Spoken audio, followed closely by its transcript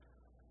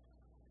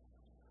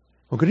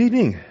Well, good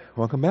evening.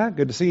 Welcome back.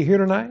 Good to see you here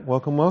tonight.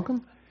 Welcome,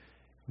 welcome.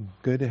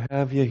 Good to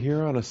have you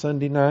here on a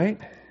Sunday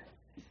night.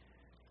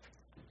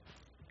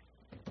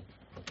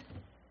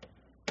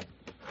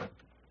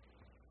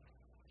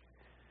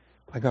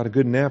 I got a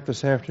good nap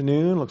this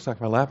afternoon. Looks like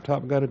my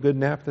laptop got a good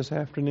nap this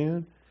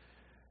afternoon.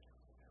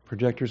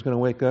 Projector's going to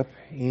wake up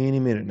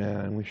any minute now,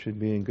 and we should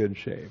be in good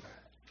shape.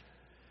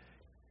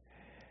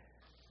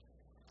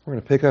 We're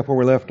going to pick up where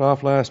we left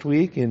off last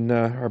week in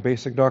our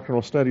Basic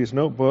Doctrinal Studies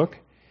notebook.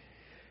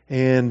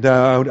 And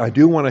I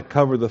do want to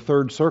cover the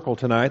third circle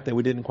tonight that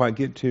we didn't quite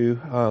get to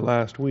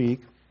last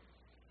week.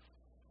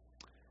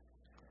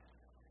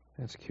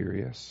 That's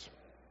curious.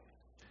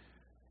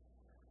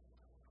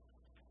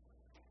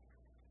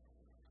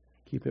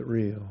 Keep it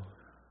real.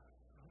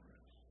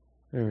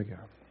 There we go.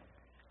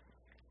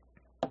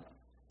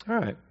 All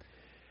right.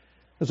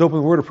 Let's open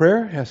the word of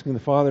prayer, asking the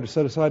Father to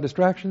set aside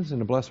distractions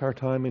and to bless our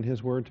time in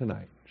His Word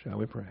tonight. Shall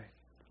we pray?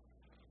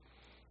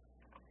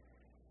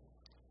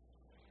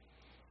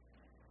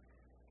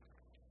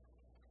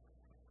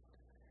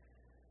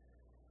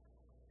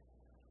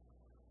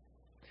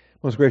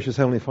 Most gracious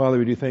Heavenly Father,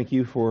 we do thank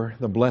you for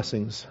the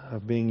blessings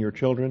of being your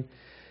children,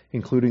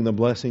 including the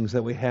blessings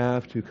that we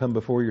have to come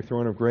before your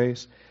throne of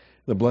grace,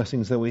 the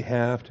blessings that we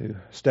have to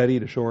study,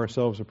 to show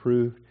ourselves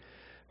approved.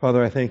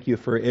 Father, I thank you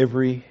for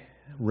every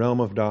realm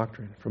of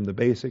doctrine, from the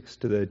basics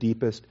to the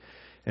deepest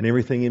and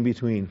everything in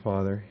between,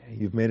 Father.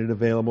 You've made it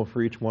available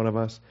for each one of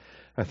us.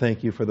 I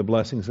thank you for the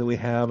blessings that we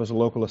have as a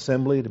local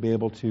assembly to be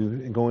able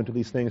to go into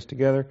these things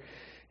together.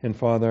 And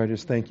Father, I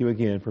just thank you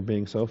again for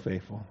being so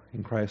faithful.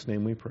 In Christ's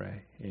name we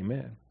pray.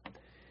 Amen.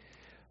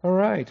 All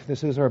right,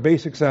 this is our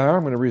basics hour.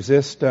 I'm going to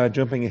resist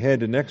jumping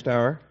ahead to next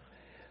hour,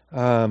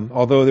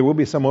 although there will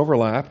be some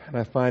overlap, and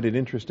I find it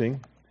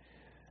interesting.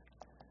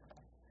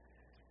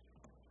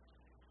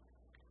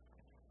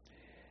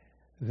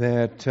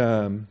 That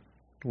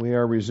we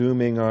are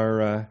resuming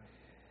our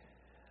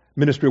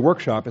ministry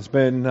workshop. It's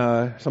been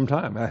some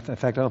time. In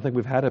fact, I don't think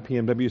we've had a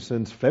PMW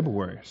since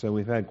February, so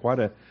we've had quite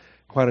a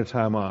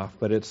time off,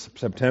 but it's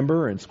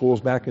September and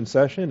school's back in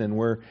session, and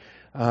we're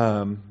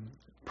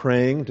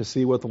praying to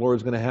see what the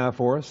Lord's going to have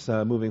for us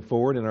moving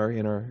forward in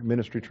our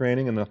ministry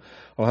training, and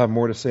I'll have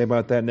more to say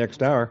about that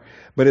next hour.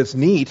 But it's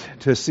neat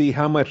to see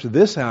how much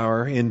this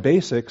hour in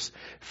basics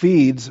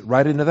feeds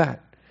right into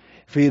that.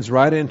 Feeds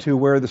right into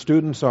where the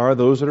students are,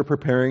 those that are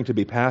preparing to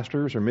be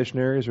pastors or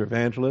missionaries or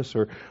evangelists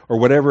or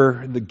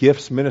whatever the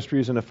gifts,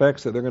 ministries, and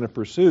effects that they're going to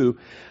pursue.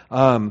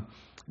 I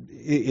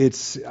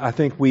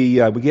think we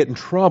get in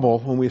trouble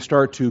when we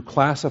start to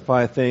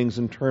classify things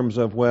in terms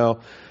of,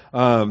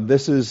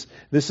 this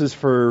is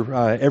for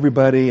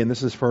everybody and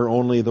this is for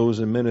only those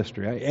in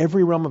ministry.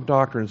 Every realm of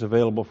doctrine is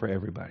available for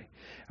everybody.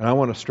 And I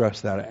want to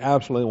stress that. I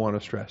absolutely want to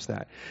stress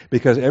that.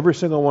 Because every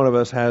single one of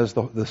us has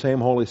the same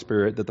Holy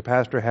Spirit that the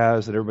pastor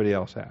has, that everybody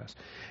else has.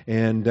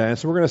 And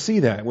so we're going to see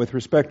that with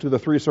respect to the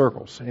three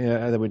circles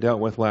that we dealt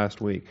with last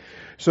week.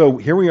 So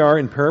here we are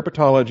in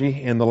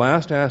parapetology, and the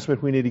last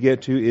aspect we need to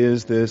get to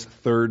is this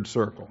third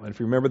circle. And if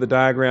you remember the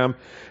diagram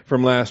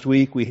from last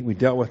week, we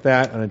dealt with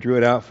that, and I drew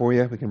it out for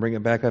you. We can bring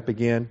it back up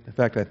again. In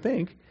fact, I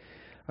think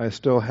I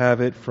still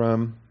have it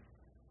from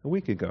a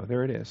week ago.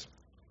 There it is.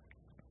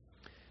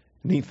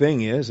 Neat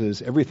thing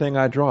is everything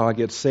I draw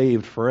gets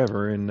saved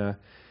forever,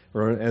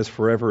 or as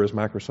forever as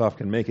Microsoft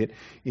can make it,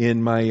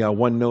 in my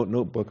OneNote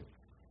notebook.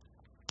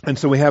 And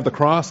so we have the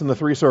cross and the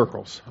three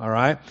circles, all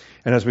right?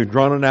 And as we've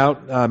drawn it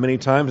out many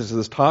times,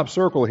 this top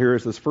circle here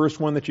is this first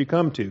one that you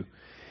come to,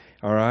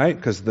 all right?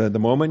 Because the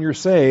moment you're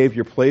saved,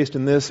 you're placed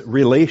in this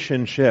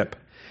relationship.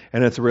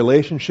 And it's a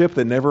relationship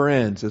that never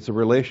ends. It's a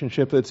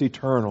relationship that's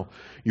eternal.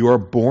 You are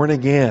born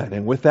again.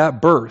 And with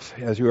that birth,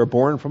 as you are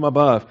born from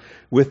above,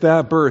 with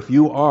that birth,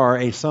 you are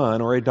a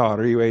son or a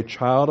daughter. You are a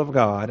child of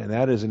God. And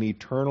that is an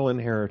eternal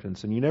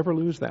inheritance. And you never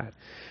lose that.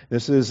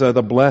 This is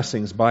the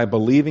blessings. By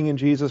believing in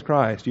Jesus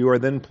Christ, you are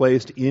then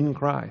placed in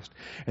Christ.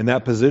 And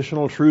that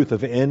positional truth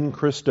of en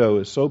Christo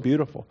is so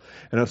beautiful.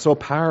 And it's so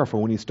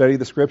powerful when you study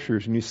the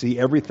Scriptures and you see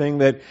everything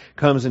that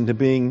comes into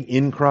being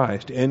in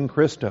Christ, en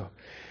Christo.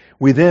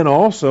 We then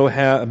also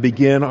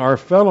begin our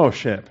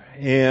fellowship.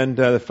 And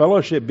the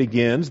fellowship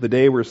begins the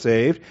day we're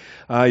saved.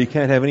 You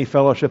can't have any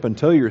fellowship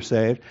until you're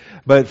saved.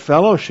 But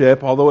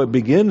fellowship, although it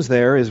begins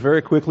there, is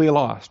very quickly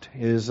lost,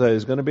 is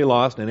going to be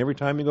lost. And every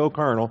time you go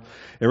carnal,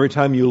 every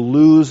time you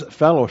lose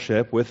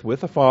fellowship with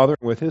the Father,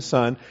 with His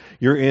Son,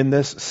 you're in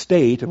this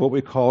state of what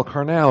we call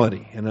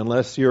carnality. And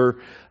unless you're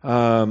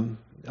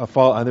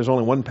there's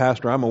only one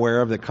pastor I'm aware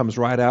of that comes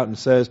right out and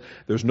says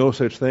there's no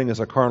such thing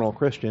as a carnal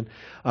Christian.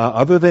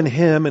 Other than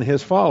him and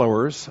his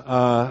followers,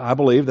 I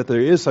believe that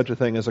there is such a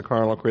thing as a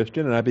carnal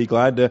Christian, and I'd be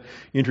glad to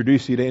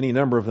introduce you to any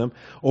number of them,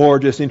 or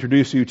just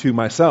introduce you to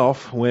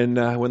myself when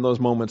those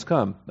moments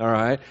come, all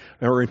right?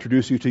 Or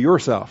introduce you to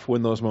yourself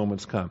when those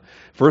moments come.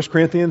 1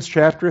 Corinthians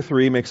chapter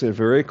 3 makes it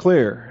very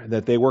clear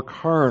that they were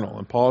carnal,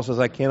 and Paul says,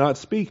 I cannot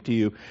speak to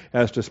you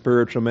as to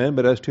spiritual men,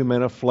 but as to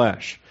men of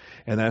flesh.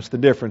 And that's the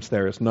difference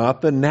there. It's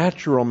not the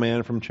natural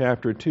man from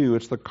chapter 2,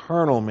 it's the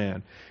carnal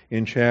man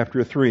in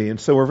chapter 3. And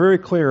so we're very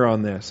clear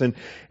on this.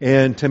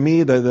 And to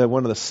me,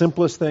 one of the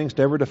simplest things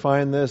to ever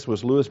define this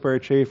was Louis Barry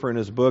Chafer in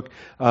his book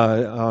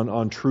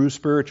on true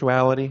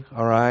spirituality,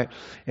 all right?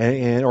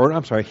 Or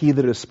I'm sorry, He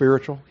That Is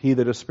Spiritual,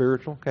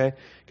 okay?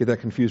 Get that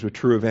confused with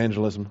True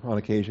Evangelism on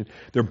occasion.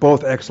 They're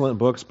both excellent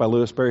books by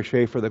Louis Barry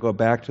Chafer that go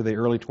back to the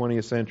early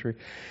 20th century.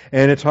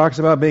 And it talks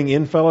about being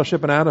in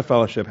fellowship and out of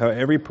fellowship, how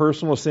every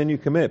personal sin you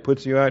commit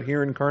puts you out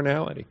here in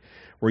carnality,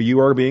 where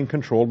you are being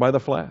controlled by the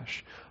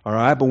flesh. All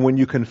right, but when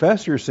you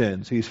confess your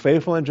sins, He's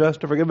faithful and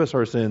just to forgive us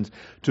our sins,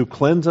 to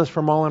cleanse us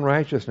from all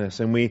unrighteousness,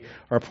 and we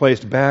are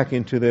placed back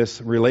into this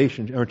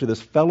relationship, or to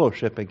this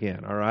fellowship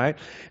again. All right,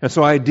 and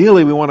so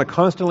ideally, we want to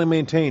constantly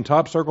maintain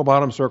top circle,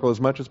 bottom circle as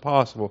much as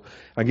possible.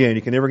 Again,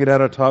 you can never get out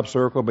of top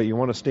circle, but you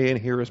want to stay in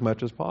here as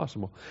much as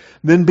possible.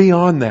 Then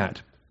beyond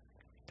that,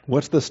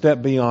 what's the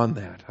step beyond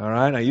that? All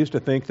right, I used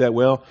to think that,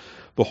 well,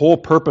 the whole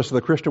purpose of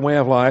the Christian way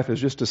of life is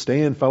just to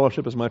stay in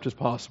fellowship as much as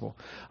possible.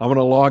 I want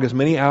to log as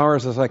many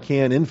hours as I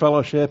can in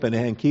fellowship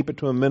and keep it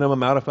to a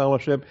minimum out of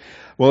fellowship.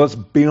 Well, it's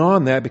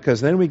beyond that,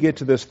 because then we get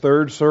to this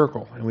third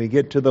circle and we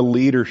get to the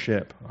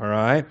leadership. All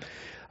right?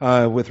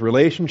 With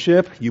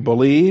relationship, you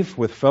believe.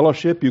 With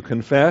fellowship, you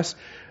confess.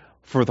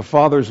 For the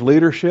Father's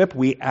leadership,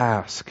 we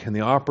ask. And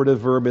the operative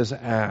verb is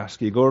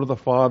ask. You go to the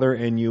Father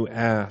and you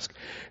ask.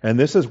 And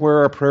this is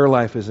where our prayer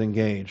life is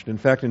engaged. In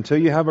fact, until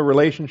you have a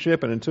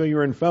relationship and until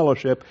you're in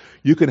fellowship,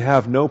 you can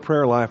have no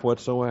prayer life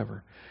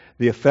whatsoever.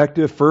 The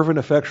effective, fervent,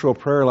 effectual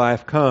prayer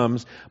life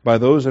comes by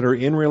those that are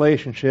in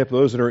relationship,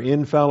 those that are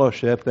in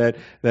fellowship, that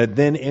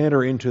then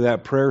enter into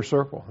that prayer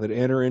circle, that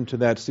enter into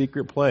that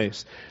secret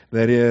place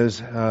that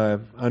is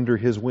under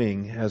His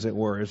wing, as it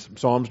were. As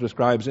Psalms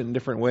describes it in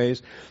different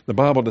ways, the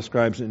Bible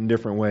describes it in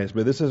different ways.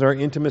 But this is our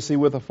intimacy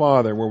with the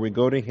Father, where we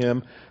go to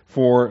Him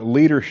for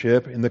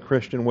leadership in the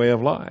Christian way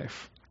of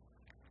life.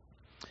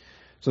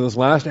 So this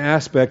last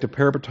aspect of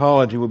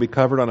parapetology will be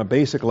covered on a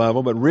basic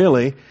level, but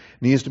really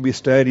needs to be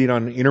studied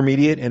on an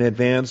intermediate and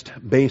advanced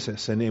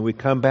basis. And we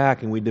come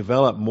back and we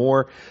develop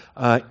more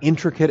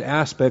intricate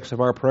aspects of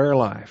our prayer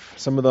life.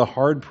 Some of the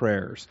hard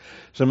prayers,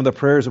 some of the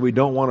prayers that we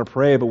don't want to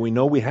pray, but we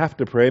know we have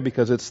to pray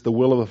because it's the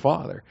will of the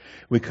Father.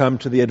 We come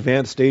to the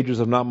advanced stages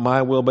of not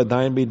my will but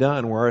thine be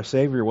done, where our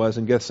Savior was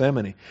in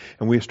Gethsemane.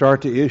 And we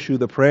start to issue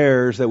the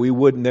prayers that we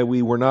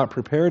were not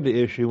prepared to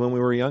issue when we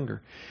were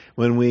younger.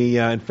 When we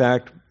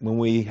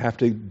have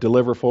to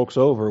deliver folks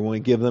over, when we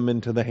give them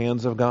into the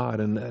hands of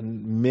God,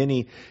 and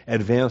many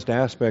advanced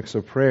aspects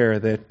of prayer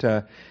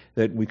that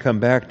we come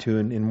back to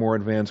in more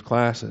advanced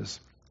classes.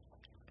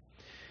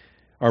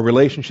 Our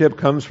relationship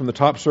comes from the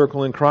top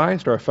circle in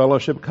Christ. Our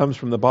fellowship comes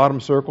from the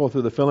bottom circle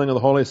through the filling of the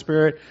Holy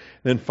Spirit.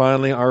 Then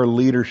finally, our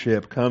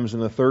leadership comes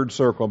in the third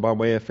circle by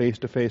way of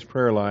face-to-face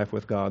prayer life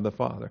with God the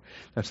Father.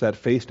 That's that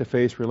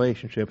face-to-face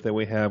relationship that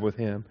we have with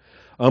Him.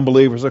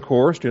 Unbelievers, of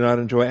course, do not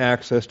enjoy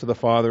access to the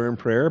Father in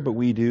prayer, but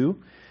we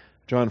do.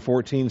 John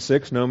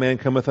 14:6, no man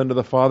cometh unto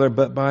the Father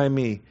but by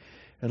me.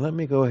 And let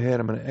me go ahead,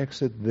 I'm going to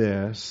exit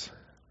this,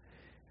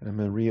 and I'm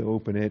going to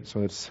reopen it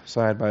so it's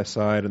side by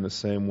side in the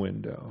same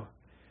window.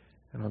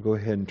 And I'll go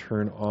ahead and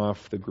turn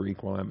off the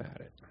Greek while I'm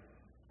at it.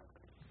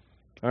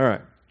 All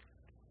right.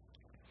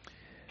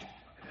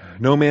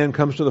 No man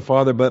comes to the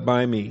Father but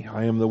by me.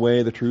 I am the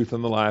way, the truth,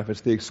 and the life.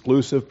 It's the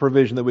exclusive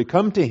provision that we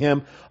come to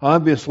Him,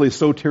 obviously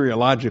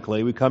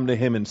soteriologically. We come to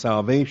Him in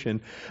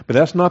salvation. But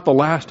that's not the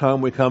last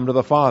time we come to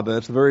the Father.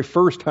 That's the very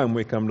first time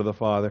we come to the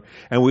Father.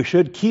 And we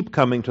should keep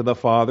coming to the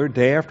Father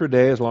day after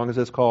day as long as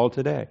it's called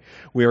today.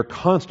 We are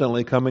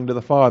constantly coming to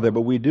the Father,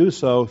 but we do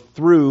so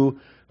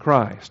through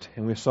Christ.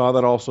 And we saw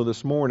that also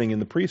this morning in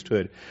the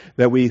priesthood,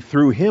 that we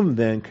through Him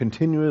then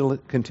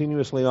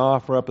continuously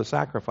offer up a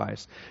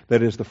sacrifice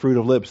that is the fruit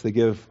of lips that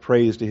give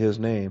praise to His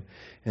name,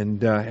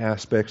 and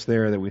aspects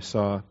there that we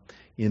saw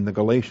in the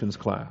Galatians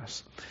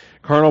class.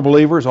 Carnal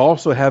believers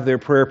also have their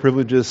prayer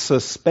privileges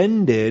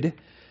suspended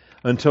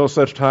until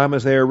such time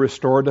as they are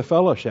restored to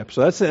fellowship.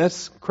 So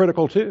that's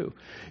critical too.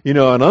 You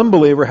know, an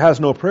unbeliever has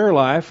no prayer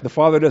life. The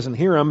Father doesn't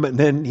hear him, but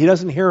then He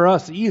doesn't hear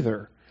us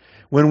either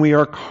when we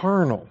are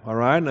carnal, all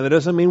right? Now, that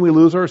doesn't mean we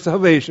lose our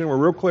salvation. We're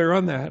real clear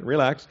on that.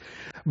 Relax.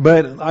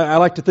 But I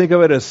like to think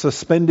of it as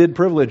suspended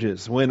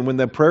privileges, when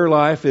the prayer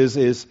life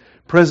is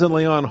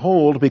presently on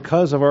hold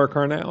because of our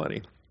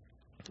carnality.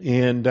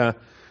 And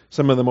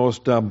some of the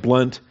most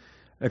blunt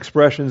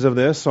expressions of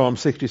this, Psalm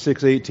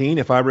 66:18,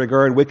 if I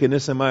regard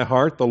wickedness in my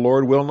heart, the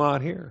Lord will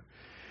not hear.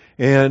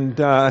 And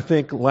I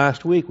think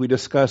last week we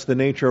discussed the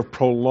nature of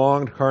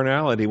prolonged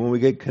carnality, when we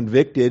get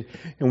convicted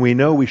and we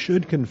know we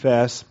should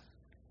confess,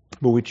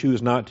 but we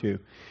choose not to.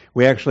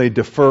 We actually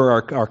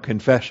defer our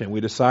confession.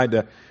 We decide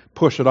to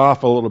push it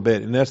off a little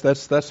bit. And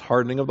that's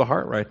hardening of the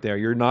heart right there.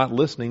 You're not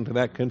listening to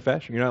that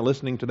confession. You're not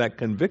listening to that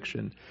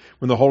conviction.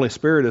 When the Holy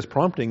Spirit is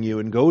prompting you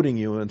and goading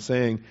you and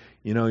saying,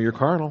 you know, you're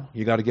carnal.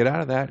 You got to get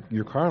out of that.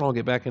 You're carnal.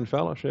 Get back in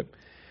fellowship.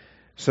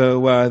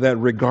 So that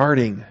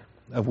regarding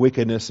of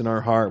wickedness in our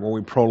heart, where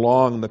we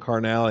prolong the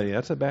carnality,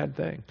 that's a bad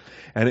thing.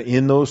 And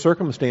in those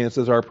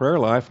circumstances, our prayer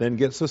life then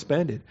gets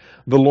suspended.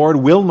 The Lord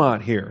will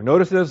not hear.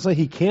 Notice it doesn't say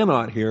He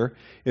cannot hear.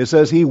 It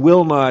says He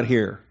will not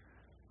hear.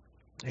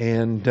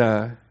 And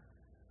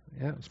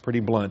it's pretty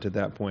blunt at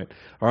that point.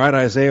 All right,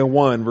 Isaiah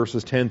 1,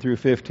 verses 10 through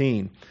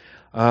 15.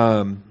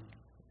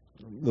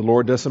 The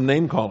Lord does some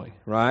name calling,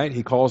 right?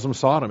 He calls them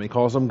Sodom. He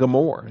calls them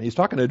Gomorrah. He's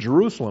talking to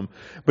Jerusalem,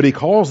 but he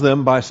calls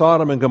them by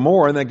Sodom and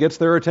Gomorrah, and that gets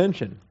their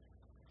attention.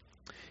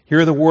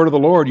 Hear the word of the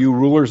Lord, you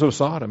rulers of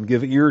Sodom.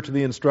 Give ear to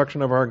the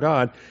instruction of our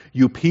God,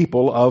 you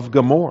people of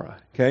Gomorrah.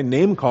 Okay,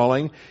 name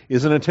calling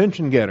is an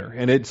attention getter,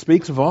 and it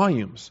speaks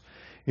volumes.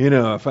 You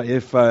know,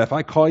 if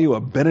I call you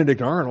a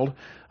Benedict Arnold,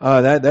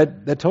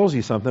 that tells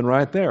you something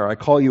right there. I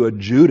call you a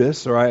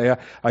Judas, or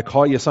I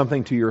call you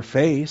something to your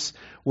face.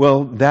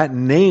 Well, that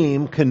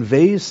name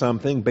conveys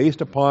something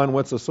based upon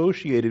what's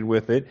associated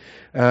with it,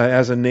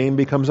 as a name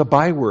becomes a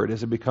byword,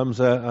 as it becomes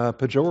a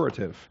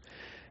pejorative.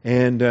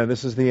 And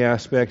this is the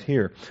aspect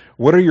here.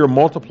 What are your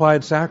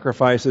multiplied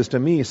sacrifices to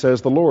me,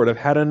 says the Lord? I've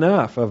had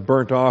enough of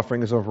burnt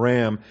offerings of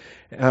rams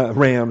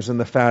and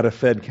the fat of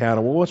fed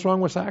cattle. Well, what's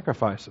wrong with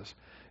sacrifices?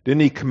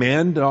 Didn't he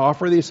command to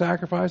offer these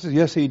sacrifices?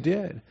 Yes, he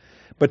did.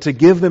 But to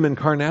give them in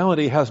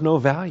carnality has no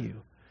value.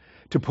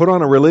 To put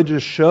on a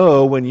religious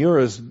show when you're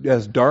as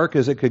dark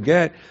as it could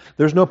get,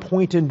 there's no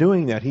point in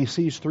doing that. He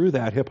sees through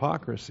that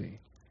hypocrisy.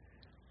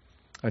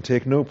 I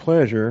take no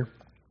pleasure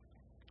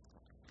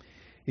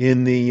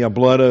in the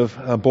blood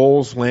of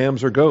bulls,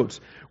 lambs, or goats.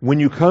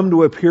 When you come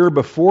to appear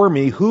before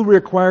me, who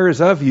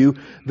requires of you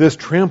this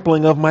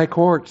trampling of my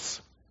courts?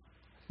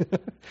 You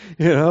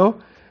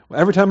know?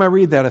 Every time I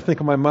read that, I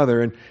think of my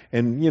mother,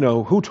 and you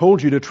know, who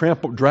told you to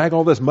drag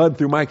all this mud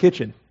through my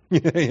kitchen?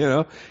 You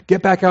know,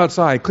 get back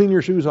outside, clean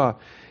your shoes off.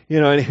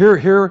 You know, and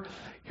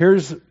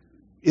here's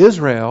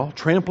Israel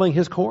trampling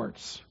his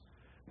courts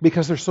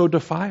because they're so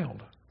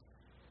defiled.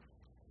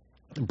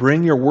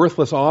 Bring your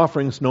worthless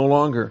offerings no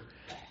longer.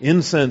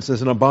 Incense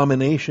is an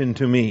abomination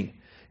to me.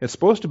 It's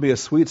supposed to be a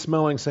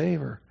sweet-smelling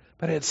savor,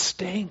 but it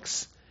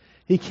stinks.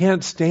 He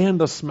can't stand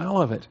the smell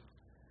of it.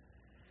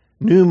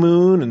 New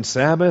moon and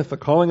Sabbath, the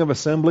calling of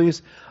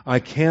assemblies. I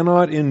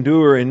cannot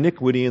endure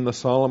iniquity in the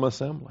solemn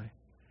assembly.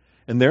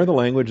 And there the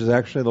language is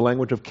actually the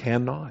language of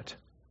cannot,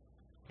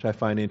 which I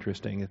find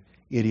interesting.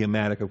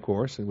 Idiomatic, of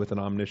course, with an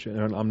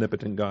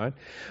omnipotent God.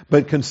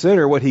 But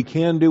consider what he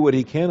can do, what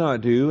he cannot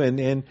do,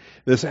 and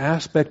this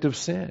aspect of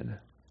sin.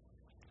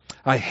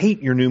 I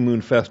hate your new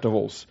moon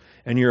festivals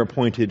and your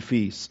appointed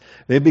feasts.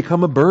 They've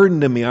become a burden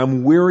to me.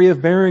 I'm weary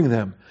of bearing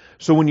them.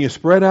 So when you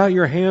spread out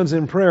your hands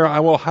in prayer, I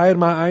will hide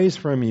my eyes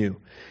from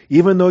you.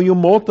 Even though you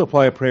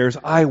multiply prayers,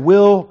 I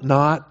will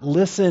not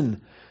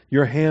listen.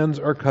 Your hands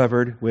are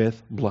covered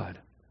with blood.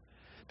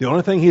 The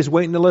only thing he's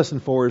waiting to listen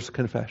for is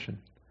confession.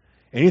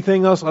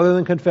 Anything else other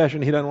than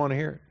confession, he doesn't want to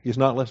hear it. He's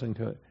not listening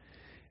to it.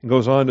 He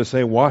goes on to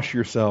say, wash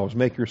yourselves,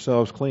 make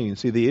yourselves clean.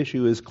 See, the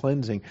issue is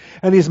cleansing.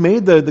 And he's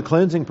made the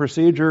cleansing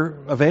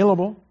procedure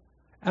available.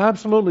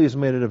 Absolutely, he's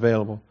made it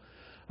available.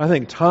 I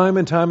think time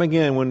and time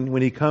again,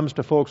 when he comes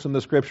to folks in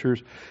the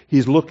Scriptures,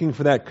 he's looking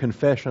for that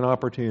confession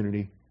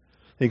opportunity.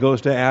 He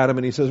goes to Adam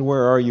and he says,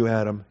 where are you,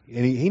 Adam?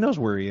 And he knows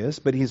where he is,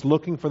 but he's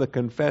looking for the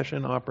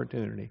confession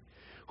opportunity.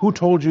 Who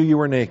told you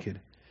were naked?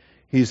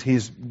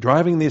 He's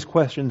driving these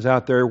questions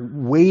out there,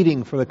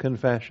 waiting for the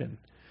confession.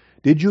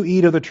 Did you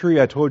eat of the tree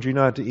I told you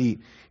not to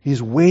eat?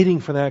 He's waiting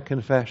for that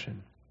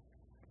confession.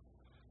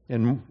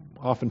 And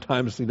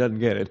oftentimes he doesn't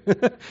get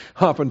it.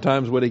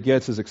 Oftentimes what he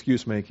gets is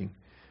excuse making.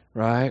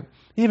 Right?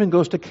 He even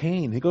goes to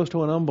Cain. He goes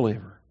to an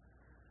unbeliever.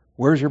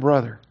 Where's your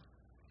brother?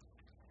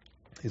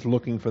 He's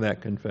looking for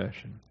that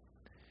confession.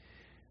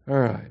 All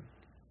right.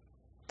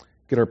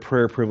 Get our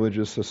prayer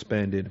privileges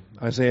suspended.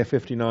 Isaiah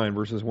 59,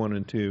 verses 1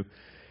 and 2.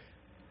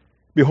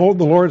 Behold,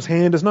 the Lord's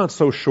hand is not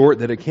so short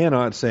that it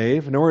cannot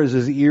save, nor is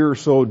his ear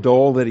so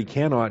dull that he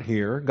cannot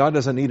hear. God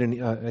doesn't need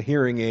a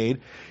hearing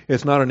aid.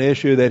 It's not an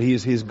issue that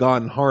he's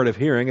gotten hard of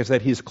hearing. It's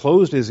that he's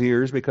closed his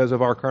ears because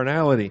of our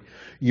carnality.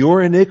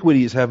 Your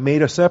iniquities have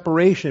made a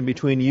separation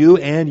between you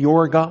and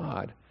your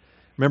God.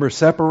 Remember,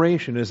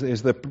 separation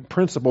is the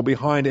principle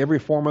behind every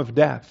form of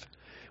death.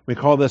 We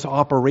call this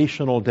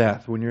operational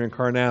death when you're in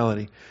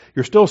carnality.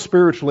 You're still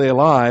spiritually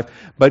alive,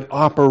 but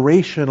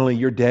operationally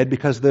you're dead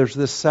because there's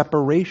this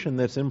separation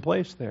that's in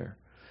place there.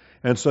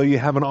 And so you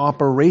have an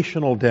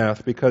operational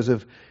death because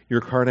of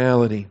your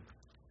carnality.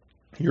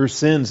 Your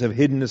sins have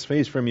hidden his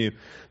face from you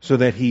so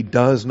that he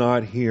does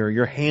not hear.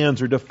 Your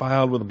hands are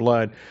defiled with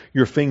blood,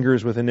 your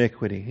fingers with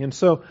iniquity. And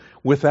so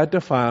with that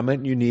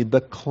defilement, you need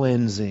the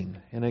cleansing.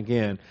 And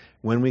again,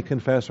 when we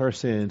confess our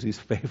sins, he's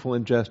faithful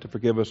and just to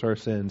forgive us our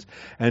sins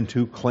and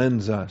to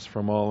cleanse us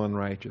from all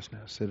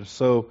unrighteousness. It is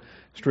so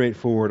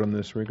straightforward on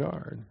this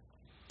regard.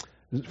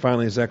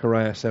 Finally,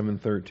 Zechariah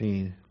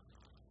 7:13.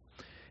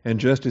 And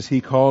just as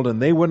he called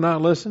and they would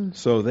not listen,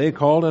 so they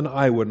called and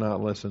I would not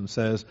listen,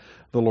 says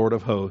the Lord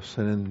of hosts.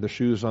 And the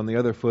shoe's on the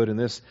other foot in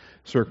this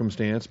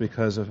circumstance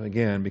because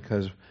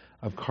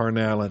of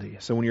carnality.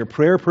 So when your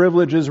prayer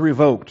privilege is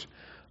revoked,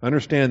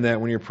 understand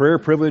that when your prayer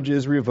privilege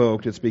is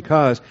revoked, it's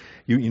because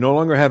you no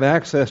longer have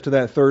access to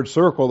that third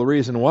circle. The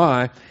reason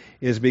why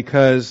is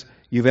because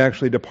you've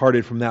actually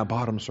departed from that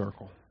bottom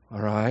circle. All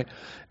right,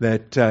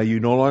 that you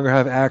no longer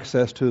have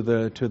access to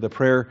the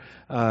prayer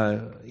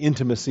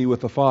intimacy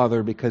with the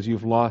Father because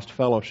you've lost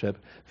fellowship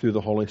through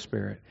the Holy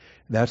Spirit.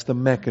 That's the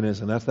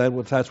mechanism.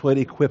 That's what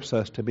equips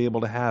us to be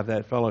able to have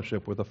that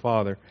fellowship with the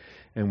Father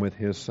and with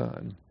His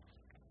Son.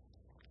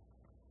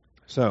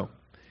 So,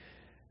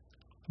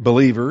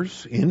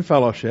 believers in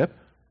fellowship,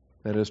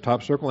 that is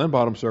top circle and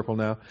bottom circle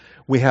now,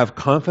 we have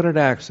confident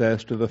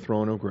access to the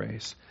throne of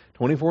grace,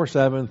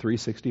 24/7,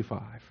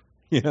 365.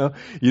 You know,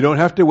 you don't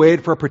have to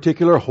wait for a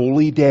particular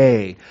holy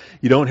day.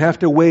 You don't have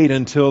to wait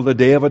until the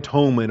Day of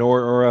Atonement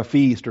or a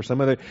feast or some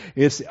other.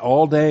 It's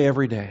all day,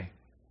 every day,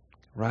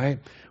 right?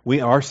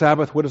 Our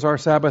Sabbath, what is our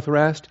Sabbath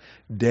rest?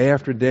 Day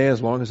after day,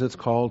 as long as it's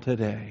called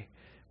today.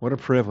 What a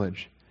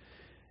privilege.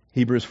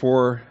 Hebrews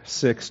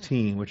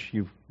 4:16, which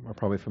you are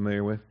probably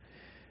familiar with.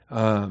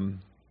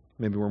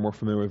 Maybe we're more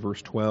familiar with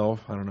verse 12.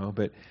 I don't know,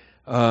 but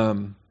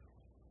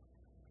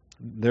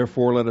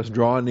therefore, let us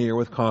draw near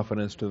with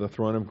confidence to the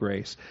throne of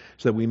grace,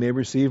 so that we may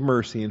receive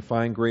mercy and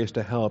find grace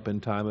to help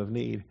in time of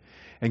need.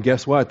 And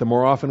guess what? The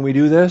more often we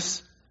do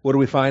this, what do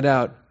we find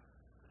out?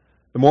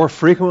 The more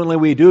frequently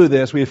we do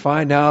this, we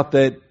find out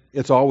that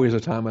it's always a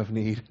time of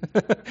need,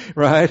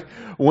 right?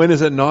 When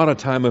is it not a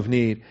time of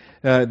need?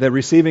 That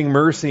receiving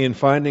mercy and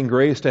finding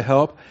grace to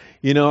help,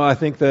 you know, I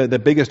think the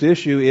biggest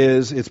issue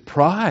is it's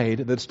pride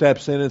that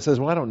steps in and says,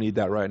 well, I don't need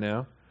that right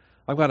now.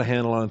 I've got a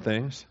handle on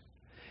things.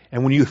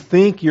 And when you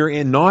think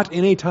you're not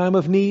in a time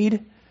of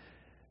need,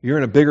 you're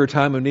in a bigger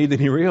time of need than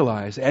you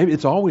realize.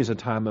 It's always a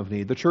time of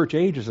need. The church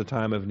age is a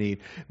time of need.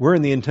 We're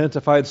in the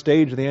intensified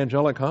stage of the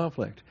angelic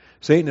conflict.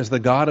 Satan is the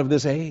god of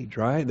this age,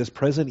 right? This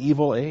present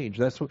evil age.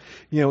 That's what,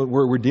 you know,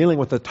 we're dealing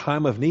with a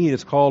time of need.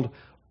 It's called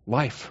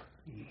life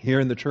here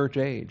in the church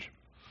age.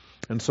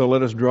 And so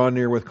let us draw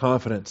near with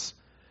confidence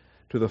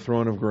to the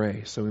throne of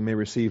grace, so we may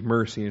receive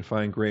mercy and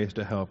find grace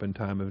to help in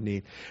time of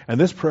need. And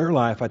this prayer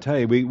life, I tell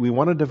you, we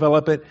want to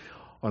develop it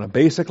on a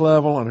basic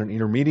level, on an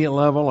intermediate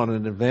level, on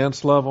an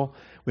advanced level.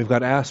 We've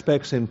got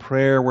aspects in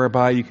prayer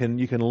whereby you can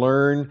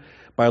learn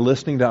by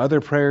listening to other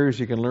prayers.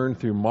 You can learn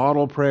through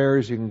model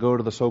prayers. You can go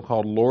to the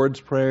so-called Lord's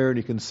Prayer, and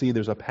you can see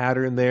there's a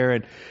pattern there,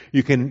 and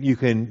you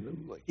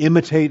can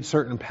imitate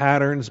certain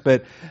patterns.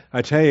 But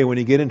I tell you, when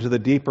you get into the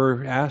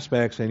deeper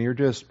aspects and you're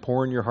just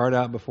pouring your heart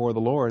out before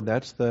the Lord,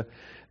 that's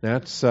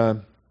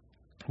what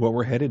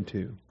we're headed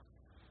to.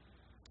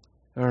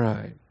 All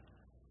right.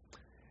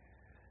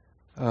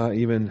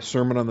 Even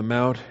Sermon on the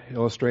Mount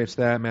illustrates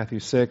that, Matthew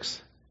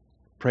 6.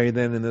 Pray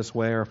then in this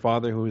way, our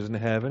Father who is in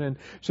heaven. And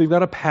so you've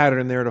got a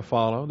pattern there to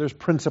follow. There's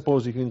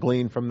principles you can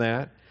glean from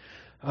that.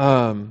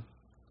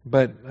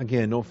 But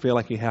again, don't feel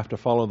like you have to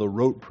follow the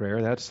rote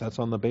prayer. That's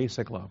on the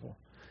basic level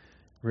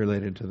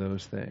related to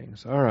those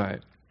things. All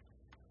right.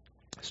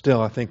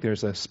 Still, I think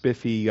there's a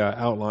spiffy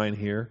outline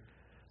here.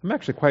 I'm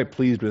actually quite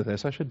pleased with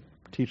this. I should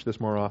teach this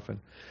more often.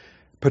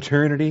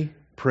 Paternity,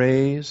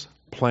 praise,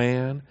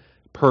 plan,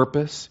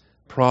 purpose,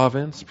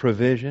 providence,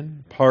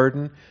 provision,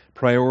 pardon,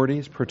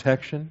 priorities,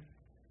 protection.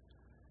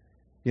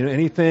 You know,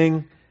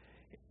 anything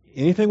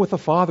with the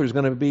Father is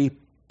going to be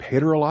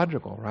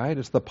paterological, right?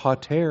 It's the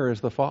pater is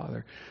the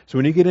Father. So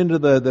when you get into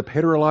the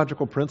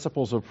paterological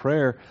principles of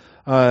prayer,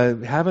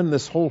 having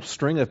this whole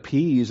string of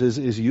P's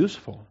is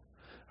useful.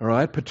 All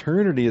right?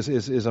 Paternity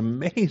is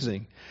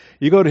amazing.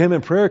 You go to Him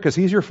in prayer because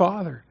He's your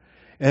Father.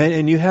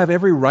 And you have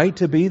every right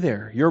to be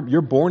there.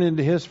 You're born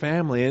into His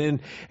family.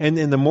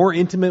 And the more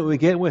intimate we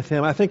get with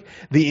Him, I think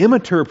the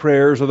immature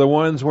prayers are the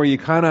ones where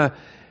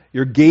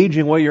you're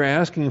gauging what you're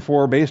asking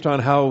for based on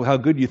how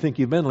good you think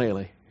you've been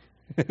lately.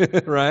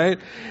 Right?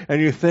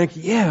 And you think,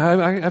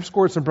 yeah, I've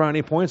scored some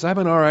brownie points. I've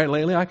been all right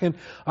lately. I can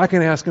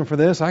ask Him for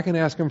this. I can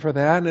ask Him for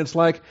that. And it's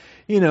like,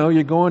 you know,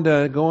 you're going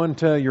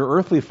to your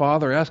earthly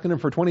father, asking Him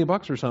for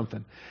 $20 or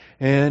something.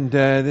 And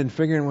then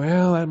figuring,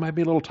 well, that might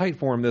be a little tight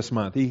for him this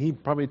month. He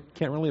probably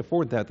can't really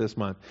afford that this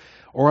month.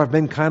 Or I've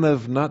been kind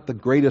of not the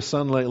greatest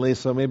son lately,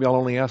 so maybe I'll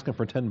only ask him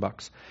for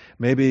 $10.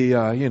 Maybe,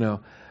 you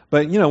know.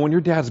 But, you know, when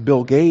your dad's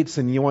Bill Gates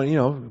and you want, you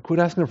know, quit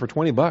asking him for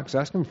 $20.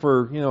 Ask him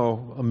for, you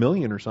know, $1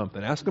 million or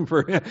something. Ask him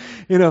for,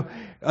 you know,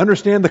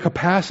 understand the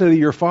capacity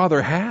your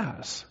Father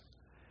has.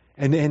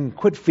 And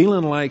quit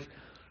feeling like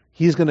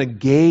He's going to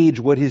gauge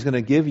what He's going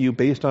to give you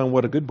based on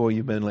what a good boy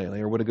you've been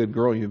lately or what a good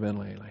girl you've been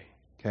lately.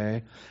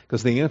 Okay?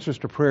 Because the answers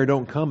to prayer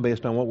don't come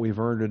based on what we've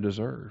earned or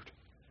deserved.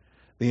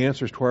 The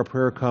answers to our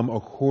prayer come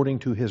according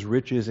to His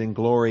riches in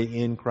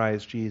glory in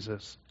Christ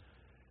Jesus.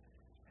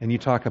 And you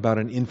talk about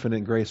an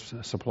infinite grace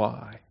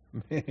supply.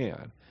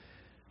 Man,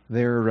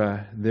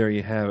 there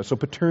you have it. So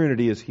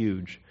paternity is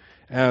huge.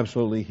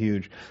 Absolutely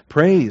huge.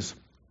 Praise.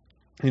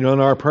 You know, in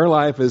our prayer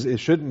life, it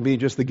shouldn't be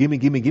just the gimme,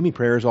 gimme, gimme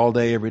prayers all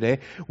day, every day.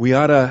 We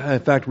ought to, in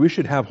fact, we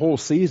should have whole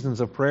seasons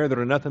of prayer that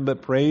are nothing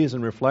but praise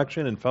and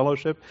reflection and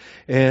fellowship.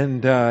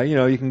 And, you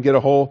know, you can get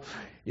a whole,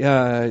 you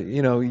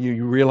know,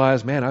 you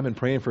realize, man, I've been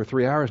praying for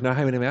 3 hours, now I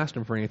haven't even asked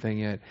Him for anything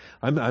yet.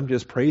 I'm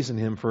just praising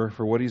Him for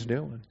what He's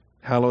doing.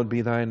 Hallowed be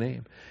Thy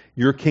name.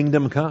 Your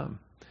kingdom come.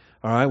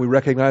 All right, we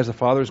recognize the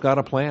Father's got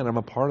a plan. I'm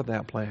a part of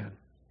that plan.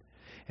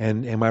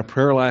 And my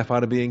prayer life ought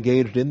to be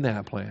engaged in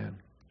that plan.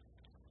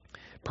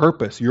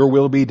 Purpose, your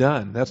will be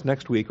done. That's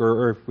next week,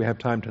 or if we have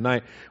time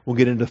tonight, we'll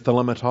get into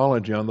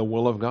thelematology on the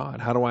will of God.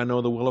 How do I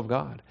know the will of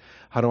God?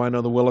 How do I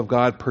know the will of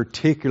God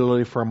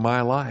particularly for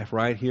my life,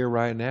 right here,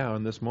 right now,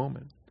 in this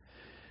moment?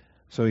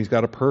 So He's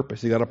got a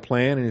purpose, He's got a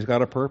plan, and He's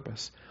got a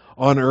purpose.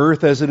 On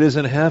earth as it is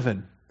in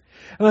heaven.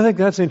 And I think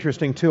that's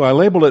interesting too. I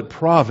labeled it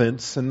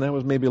province, and that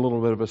was maybe a little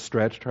bit of a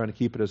stretch, trying to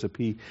keep it as a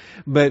P.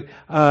 But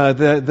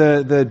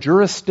the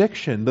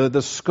jurisdiction,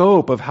 the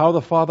scope of how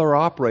the Father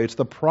operates,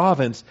 the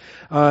province.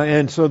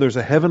 And so there's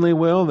a heavenly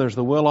will, there's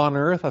the will on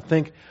earth. I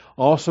think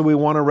also we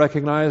want to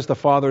recognize the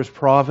Father's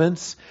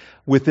province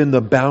within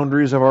the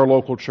boundaries of our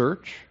local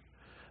church.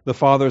 The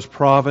Father's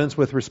province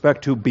with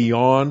respect to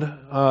beyond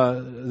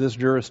this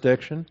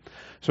jurisdiction.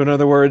 So in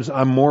other words,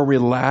 I'm more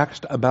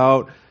relaxed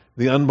about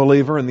the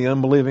unbeliever and the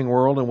unbelieving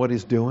world and what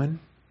he's doing.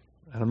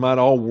 And I'm not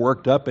all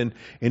worked up in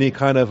any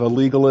kind of a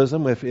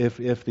legalism. If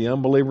the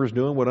unbeliever is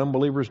doing what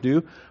unbelievers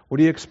do, what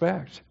do you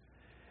expect?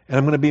 And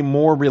I'm going to be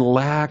more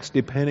relaxed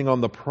depending on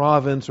the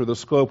province or the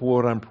scope of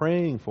what I'm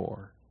praying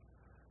for.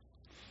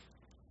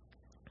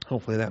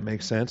 Hopefully that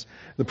makes sense.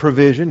 The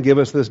provision, give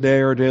us this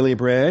day our daily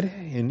bread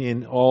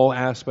in all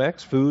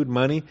aspects, food,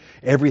 money,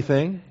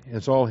 everything.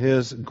 It's all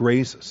His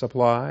grace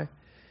supply.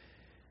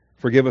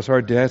 Forgive us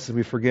our debts as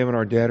we've forgiven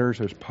our debtors.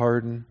 There's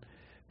pardon.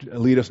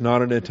 Lead us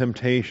not into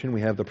temptation.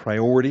 We have the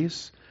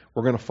priorities.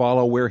 We're going to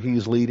follow where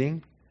He's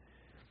leading.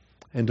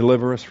 And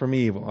deliver us from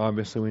evil.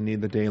 Obviously, we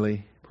need the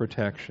daily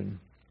protection.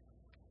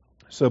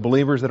 So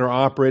believers that are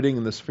operating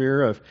in the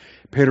sphere of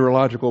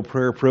paterological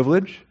prayer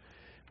privilege,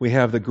 we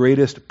have the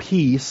greatest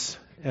peace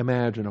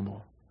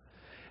imaginable.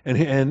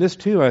 And this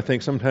too, I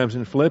think, sometimes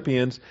in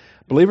Philippians,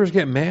 believers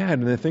get mad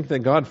and they think that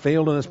God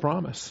failed in His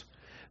promise.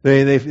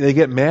 They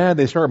get mad,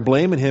 they start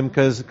blaming Him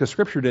because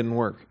Scripture didn't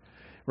work,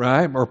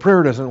 right? Or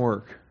prayer doesn't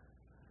work.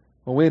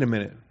 Well, wait a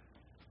minute.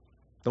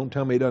 Don't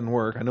tell me it doesn't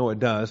work. I know it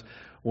does.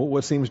 Well,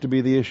 what seems to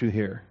be the issue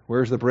here?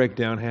 Where's the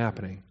breakdown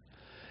happening?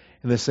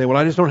 And they say, well,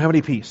 I just don't have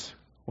any peace.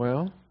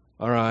 Well,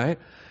 all right.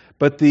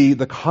 But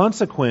the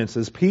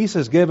consequences, peace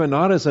is given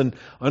not as an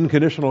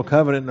unconditional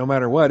covenant no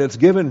matter what. It's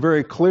given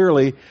very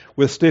clearly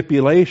with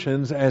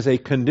stipulations as a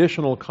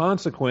conditional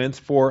consequence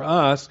for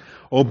us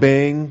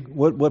obeying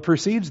what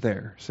precedes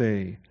there,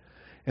 see.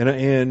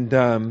 And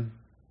I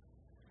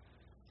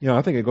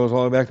think it goes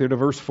all the way back there to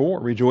verse 4.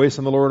 Rejoice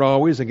in the Lord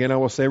always. Again, I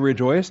will say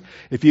rejoice.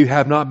 If you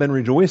have not been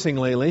rejoicing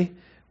lately,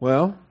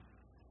 well,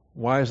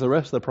 why is the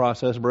rest of the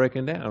process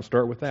breaking down? I'll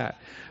start with that.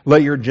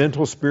 Let your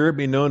gentle spirit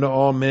be known to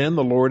all men.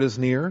 The Lord is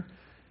near.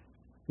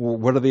 Well,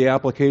 what are the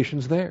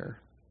applications there?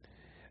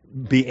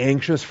 Be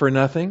anxious for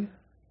nothing.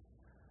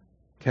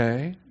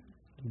 Okay.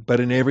 But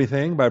in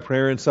everything, by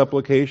prayer and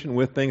supplication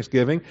with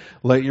thanksgiving,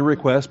 let your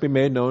requests be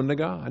made known to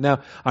God.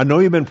 Now, I know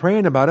you've been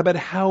praying about it, but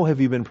how have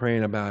you been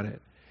praying about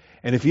it?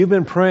 And if you've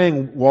been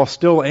praying while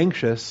still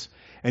anxious,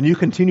 and you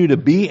continue to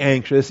be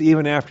anxious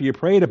even after you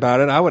prayed about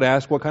it, I would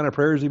ask, what kind of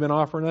prayers you've been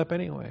offering up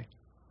anyway?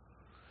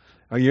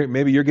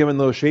 Maybe you're giving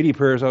those shady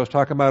prayers I was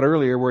talking about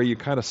earlier where you're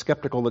kind of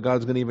skeptical that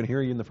God's going to even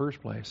hear you in the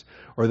first place,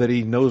 or that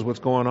He knows what's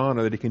going on,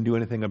 or that He can do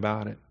anything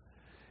about it.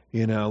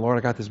 Lord,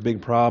 I got this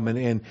big problem,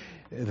 and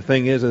the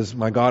thing is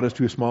my God is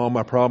too small,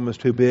 my problem is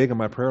too big, and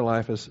my prayer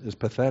life is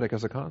pathetic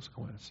as a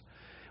consequence.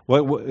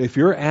 If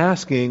you're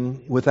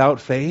asking without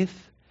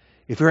faith,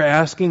 if you're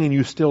asking and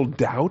you still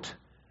doubt,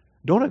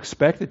 don't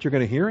expect that you're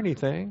going to hear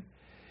anything.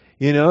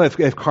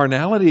 If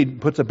carnality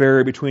puts a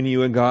barrier between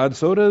you and God,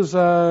 so does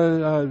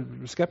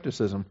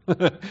skepticism.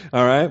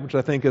 All right, which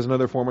I think is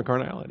another form of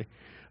carnality.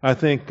 I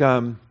think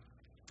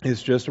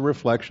it's just a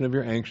reflection of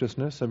your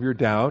anxiousness, of your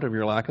doubt, of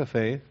your lack of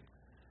faith.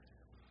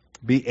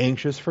 Be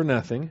anxious for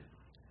nothing,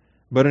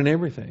 but in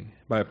everything,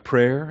 by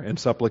prayer and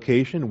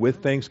supplication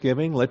with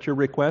thanksgiving, let your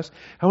requests.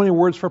 How many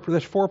words for prayer?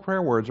 There's 4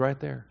 prayer words right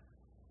there.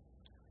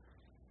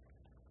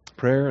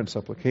 Prayer and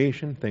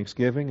supplication,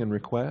 thanksgiving and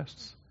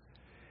requests.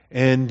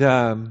 And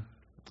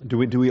do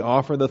we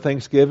offer the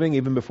thanksgiving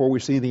even before we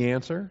see the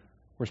answer?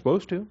 We're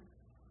supposed to.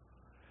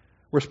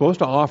 We're supposed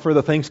to offer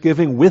the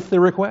thanksgiving with the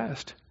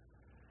request.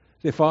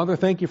 Say, Father,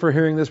 thank you for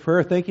hearing this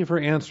prayer. Thank you for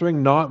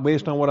answering, not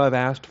based on what I've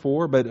asked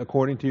for, but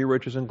according to your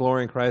riches and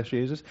glory in Christ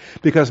Jesus.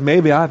 Because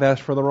maybe I've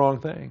asked for the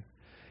wrong thing.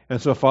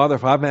 And so, Father,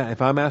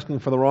 if I'm asking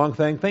for the wrong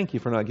thing, thank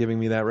you for not giving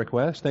me that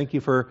request. Thank you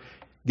for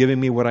giving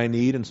me what I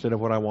need instead of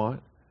what I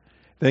want.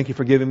 Thank you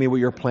for giving me what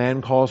your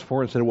plan calls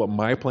for instead of what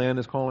my plan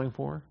is calling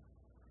for.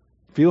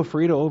 Feel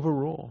free to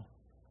overrule.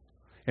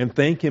 And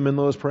thank Him in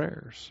those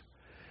prayers.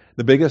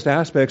 The biggest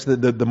aspects,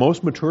 the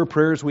most mature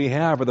prayers we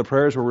have are the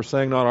prayers where we're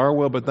saying, not our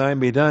will, but thine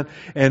be done.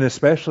 And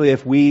especially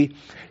if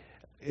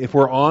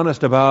we're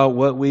honest about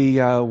what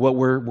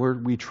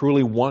we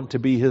truly want to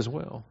be His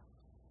will.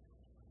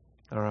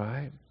 All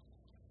right?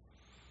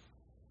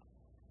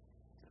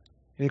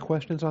 Any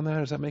questions on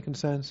that? Is that making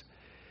sense?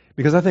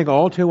 Because I think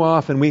all too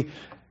often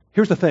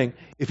here's the thing.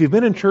 If you've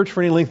been in church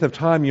for any length of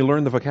time, you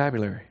learn the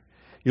vocabulary.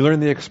 You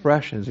learn the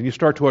expressions, and you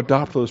start to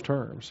adopt those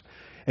terms.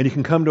 And you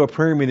can come to a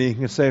prayer meeting and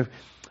you can say,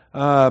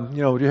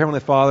 dear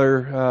Heavenly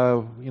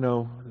Father,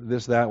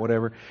 this, that,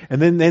 whatever.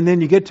 And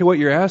then you get to what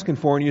you're asking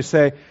for, and you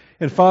say,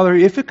 And Father,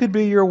 if it could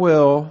be your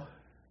will,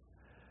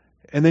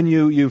 and then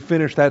you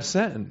finish that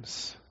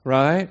sentence,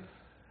 right?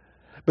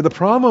 But the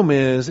problem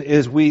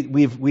is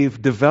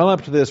we've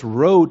developed this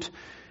rote,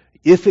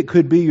 if it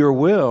could be your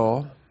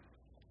will,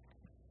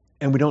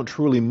 and we don't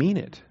truly mean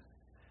it.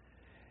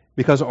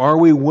 Because are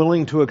we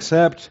willing to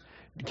accept,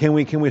 can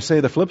we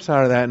say the flip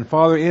side of that, and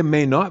Father, it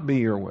may not be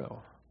your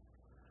will.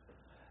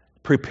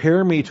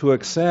 Prepare me to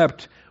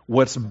accept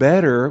what's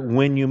better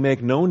when you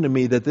make known to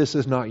me that this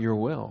is not your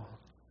will.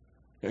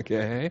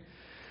 Okay?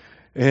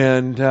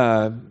 And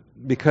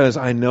because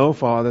I know,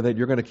 Father, that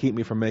you're going to keep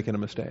me from making a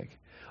mistake.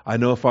 I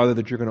know, Father,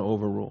 that you're going to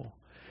overrule.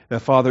 Now,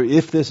 Father,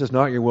 if this is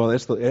not your will,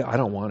 I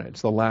don't want it.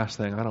 It's the last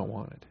thing. I don't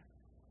want it.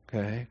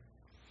 Okay?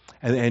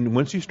 And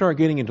once you start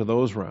getting into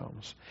those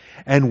realms,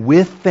 and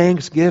with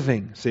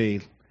thanksgiving,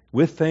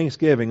 with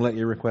thanksgiving, let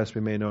your request be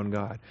made known to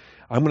God.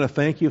 I'm going to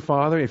thank you,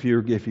 Father, if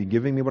you're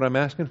giving me what I'm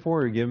asking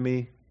for, or giving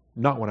me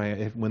not what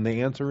when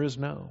the answer is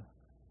no.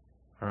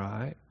 All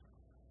right?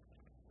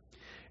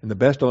 And the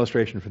best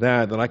illustration for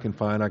that I can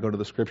find, I go to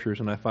the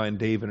Scriptures and I find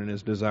David and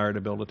his desire to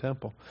build a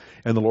temple.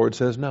 And the Lord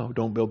says, no,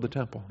 don't build the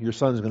temple. Your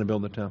son's going to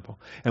build the temple.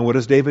 And what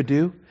does David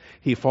do?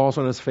 He falls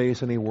on his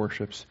face and he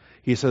worships.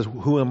 He says,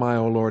 who am I,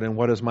 O Lord, and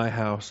what is my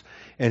house?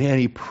 And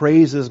he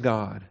praises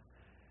God.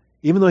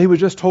 Even though he was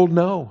just told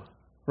no,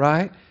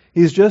 right?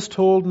 He's just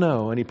told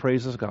no, and he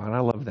praises God. And I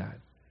love that.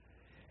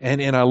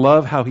 And I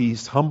love how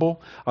he's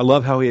humble. I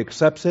love how he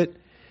accepts it.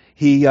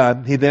 He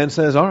then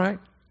says, all right,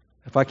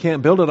 if I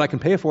can't build it, I can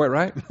pay for it,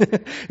 right?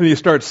 And he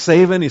starts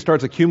saving. He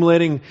starts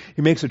accumulating.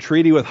 He makes a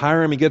treaty with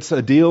Hiram. He gets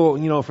a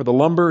deal, for the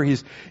lumber.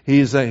 He's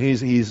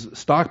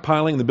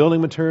stockpiling the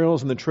building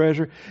materials and the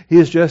treasure. He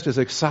is just as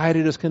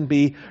excited as can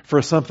be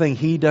for something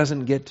he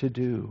doesn't get to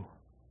do.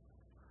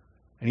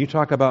 And you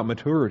talk about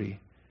maturity.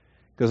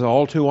 Because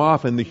all too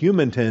often, the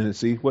human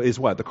tendency is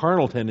what? The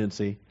carnal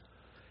tendency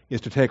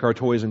is to take our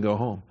toys and go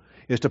home.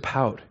 Is to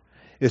pout.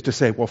 Is to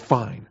say, well,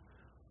 fine.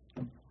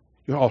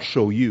 I'll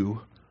show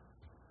you.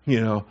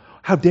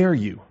 How dare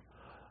you?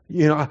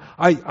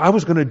 I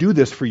was going to do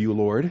this for you,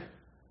 Lord.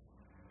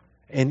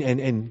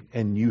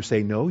 And you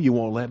say no, you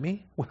won't let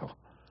me? Well,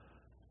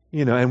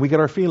 and we get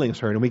our feelings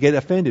hurt and we get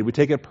offended. We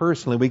take it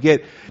personally.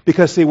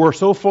 Because we're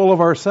so full of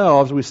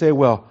ourselves, we say,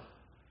 well,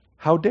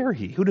 how dare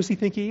he? Who does he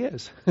think he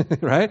is?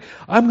 Right?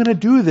 I'm going to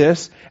do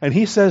this, and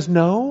he says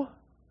no?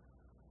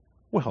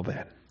 Well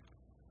then,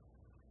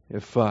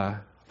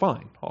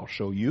 fine, I'll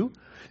show you.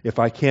 If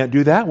I can't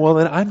do that, well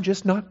then I'm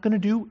just not going to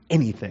do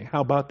anything.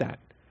 How about that?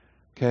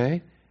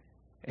 Okay?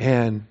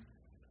 And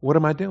what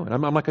am I doing?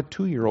 I'm like a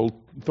 2-year-old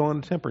throwing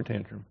a temper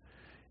tantrum.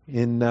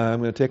 And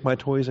I'm going to take my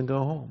toys and go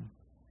home.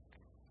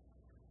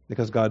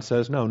 Because God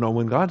says no. No,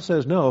 when God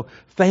says no,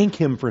 thank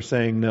Him for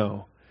saying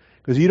no.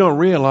 Because you don't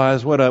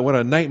realize what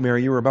a nightmare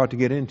you were about to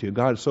get into.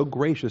 God is so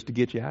gracious to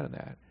get you out of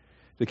that,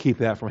 to keep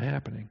that from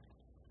happening.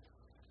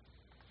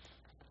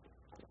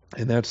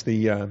 And that's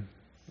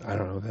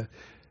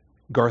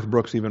Garth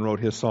Brooks even wrote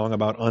his song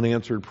about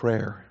unanswered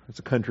prayer. It's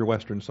a country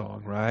western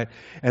song, right?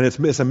 And it's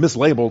a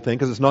mislabeled thing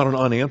because it's not an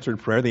unanswered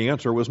prayer. The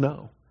answer was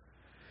no.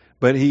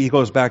 But he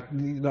goes back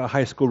to a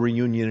high school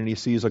reunion and he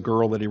sees a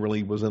girl that he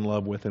really was in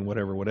love with and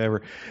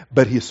whatever.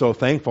 But he's so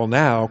thankful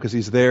now because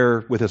he's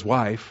there with his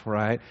wife,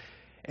 right?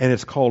 And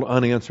it's called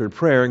unanswered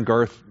prayer. And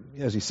Garth,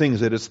 as he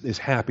sings it, is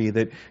happy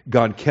that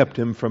God kept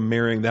him from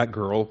marrying that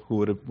girl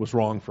who was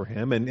wrong for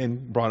him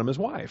and brought him his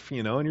wife,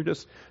 And you're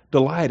just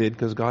delighted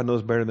because God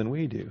knows better than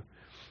we do.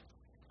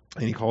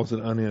 And he calls it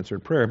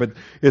unanswered prayer. But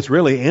it's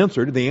really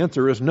answered. The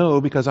answer is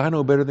no, because I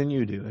know better than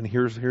you do. And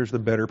here's the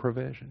better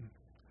provision.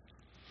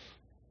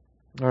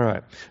 All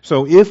right.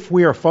 So if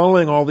we are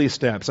following all these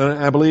steps, and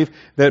I believe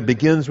that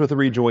begins with a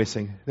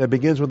rejoicing. That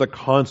begins with a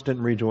constant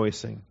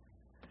rejoicing.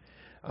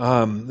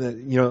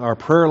 Our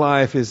prayer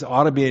life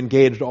ought to be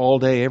engaged all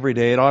day, every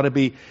day. It ought to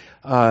be,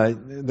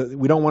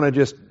 we don't want to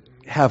just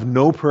have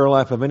no prayer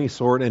life of any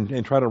sort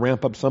and try to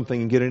ramp up something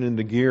and get it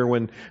into gear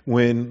when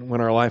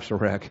our life's a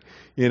wreck.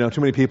 Too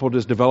many people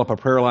just develop a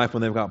prayer life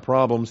when they've got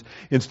problems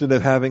instead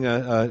of having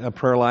a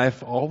prayer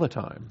life all the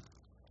time.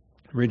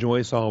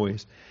 Rejoice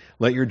always.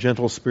 Let your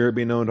gentle spirit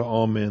be known to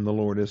all men. The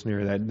Lord is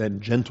near.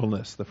 That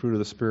gentleness, the fruit of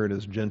the Spirit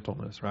is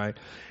gentleness, right?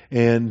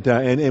 And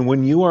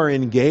when you are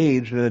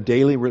engaged in a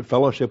daily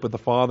fellowship with the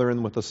Father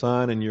and with the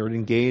Son, and you're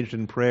engaged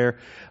in prayer,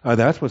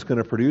 that's what's going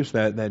to produce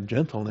that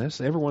gentleness.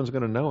 Everyone's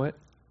going to know it.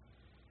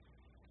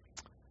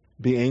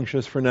 Be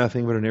anxious for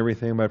nothing, but in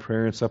everything by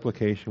prayer and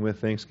supplication with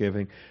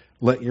thanksgiving.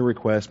 Let your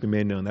requests be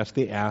made known. That's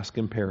the ask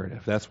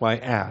imperative. That's why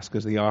ask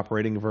is the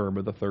operating verb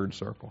of the third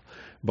circle.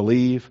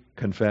 Believe,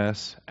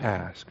 confess,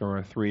 ask are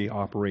our 3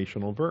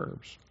 operational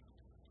verbs.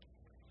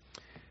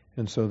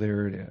 And so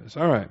there it is.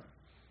 All right.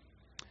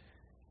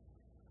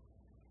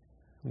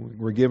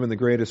 We're given the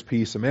greatest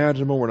peace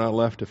imaginable. We're not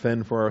left to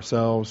fend for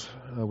ourselves.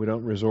 We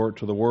don't resort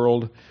to the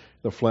world,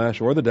 the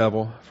flesh, or the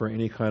devil for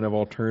any kind of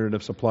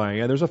alternative supply.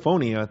 Yeah, there's a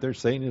phony out there.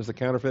 Satan is the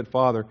counterfeit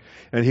father,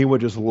 and he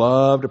would just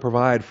love to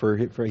provide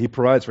he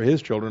provides for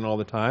his children all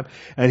the time,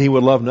 and he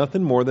would love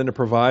nothing more than to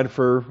provide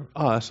for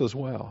us as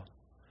well.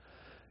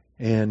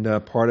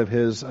 and part of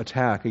his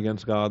attack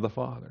against God the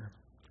Father.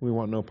 We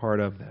want no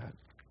part of that.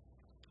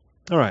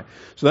 All right,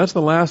 so that's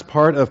the last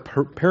part of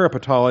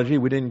parapatology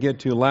we didn't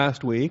get to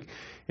last week,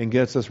 and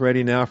gets us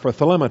ready now for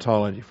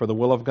thelematology, for the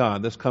will of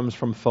God. This comes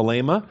from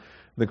thelema,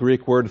 the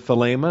Greek word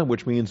thelema,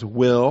 which means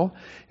will.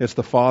 It's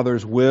the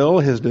Father's will,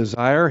 His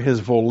desire, His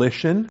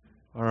volition.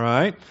 All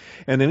right?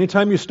 And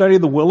anytime you study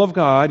the will of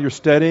God, you're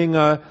studying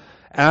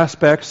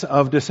aspects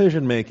of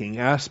decision-making,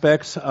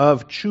 aspects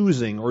of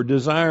choosing or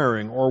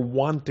desiring or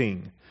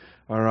wanting.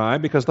 All right?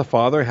 Because the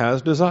Father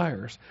has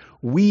desires.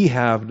 We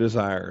have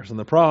desires. And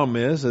the problem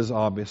is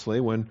obviously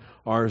when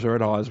ours are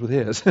at odds with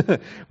His.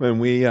 When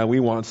we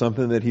want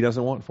something that He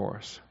doesn't want for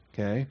us.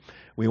 Okay?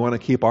 We want to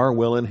keep our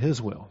will in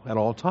His will at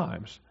all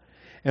times.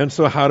 And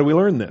so how do we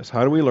learn this?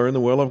 How do we learn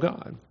the will of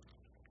God?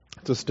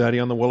 It's a study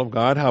on the will of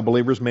God, how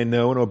believers may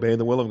know and obey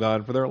the will of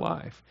God for their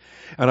life.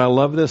 And I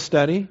love this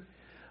study.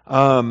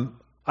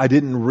 I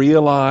didn't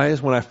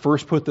realize when I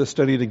first put this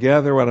study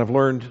together, what I've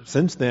learned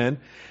since then,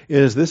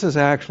 is this is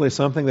actually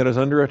something that is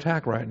under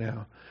attack right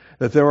now.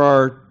 That there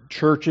are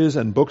churches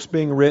and books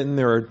being written,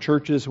 there are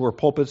churches where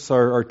pulpits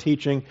are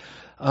teaching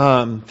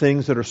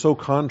things that are so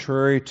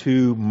contrary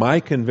to my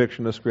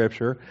conviction of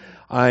Scripture.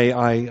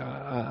 It's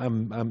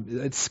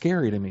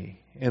scary to me,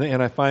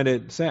 and I find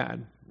it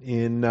sad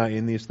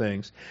in these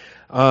things,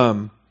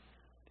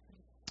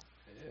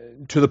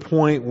 to the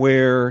point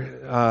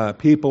where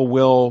people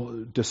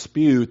will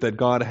dispute that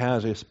God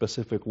has a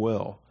specific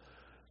will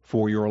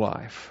for your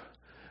life,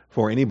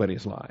 for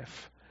anybody's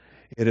life.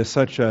 It is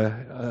such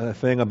a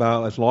thing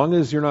about as long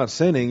as you're not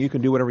sinning, you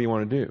can do whatever you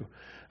want to do.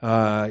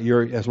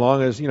 As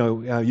long as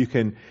you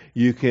can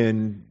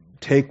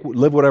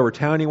live whatever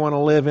town you want to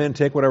live in,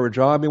 take whatever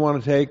job you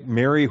want to take,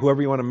 marry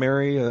whoever you want to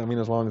marry. I mean,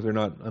 as long as they're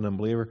not an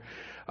unbeliever.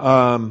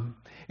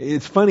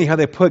 It's funny how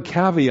they put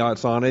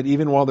caveats on it,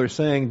 even while they're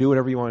saying do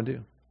whatever you want to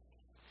do.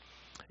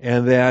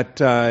 And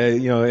that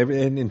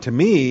and to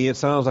me, it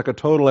sounds like a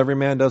total every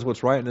man does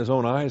what's right in his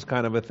own eyes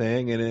kind of a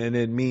thing, and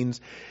it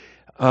means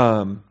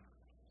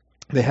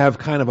they have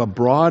kind of a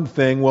broad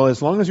thing. Well,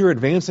 as long as you're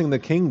advancing the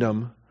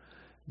kingdom,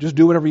 just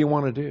do whatever you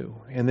want to do.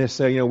 And they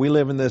say, we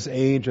live in this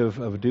age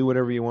of do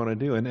whatever you want to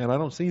do. And I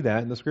don't see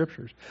that in the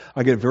Scriptures.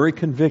 I get very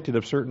convicted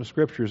of certain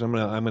Scriptures. I'm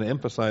going to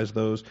emphasize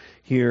those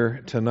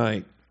here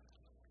tonight.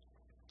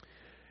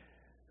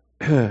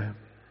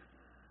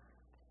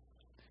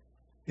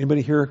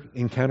 Anybody here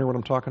encounter what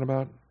I'm talking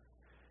about?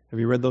 Have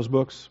you read those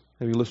books?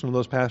 Have you listened to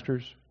those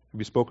pastors?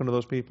 Have you spoken to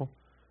those people?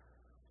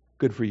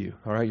 Good for you.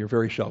 All right, you're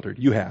very sheltered.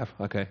 You have.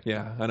 Okay,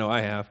 yeah, I know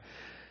I have.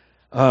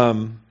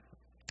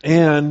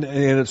 And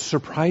it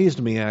surprised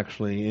me,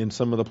 actually, in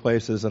some of the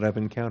places that I've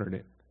encountered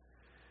it.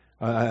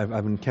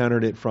 I've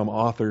encountered it from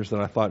authors that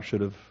I thought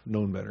should have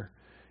known better,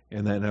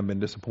 and then I've been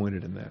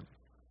disappointed in that.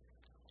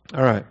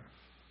 All right.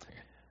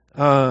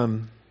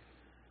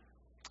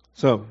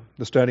 So,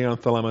 the study on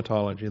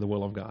thelematology, the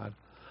will of God.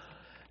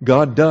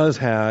 God does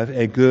have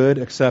a good,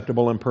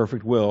 acceptable, and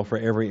perfect will for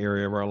every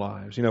area of our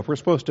lives. If we're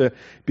supposed to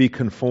be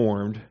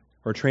conformed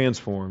or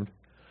transformed,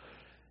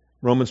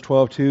 Romans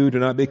 12:2, do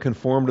not be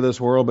conformed to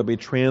this world, but be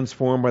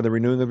transformed by the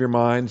renewing of your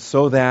mind,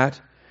 so that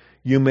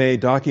you may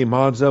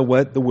dokimazo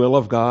what the will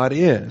of God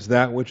is,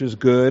 that which is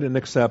good and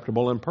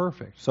acceptable and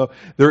perfect. So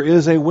there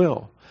is a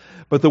will.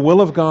 But the will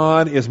of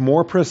God is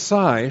more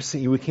precise.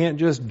 We can't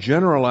just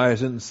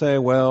generalize it and say,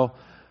 well,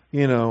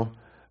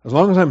 as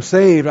long as I'm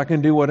saved, I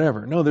can do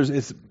whatever. No,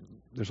 there's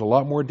a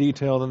lot more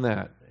detail than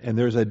that. And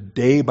there's a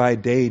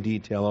day-by-day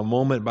detail, a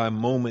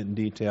moment-by-moment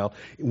detail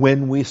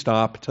when we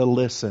stop to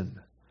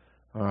listen.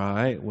 All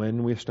right,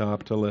 when we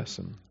stop to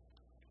listen.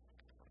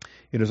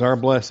 It is our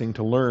blessing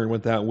to learn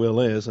what that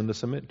will is and to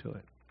submit to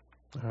it.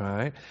 All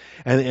right,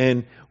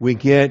 and we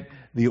get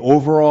the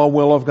overall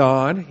will of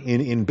God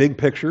in big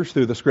pictures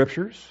through the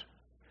Scriptures,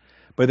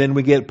 but then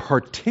we get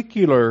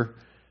particular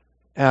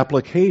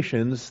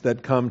applications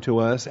that come to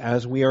us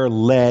as we are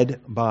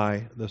led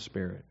by the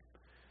Spirit.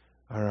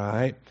 All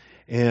right,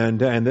 and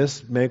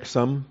this makes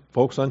some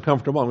folks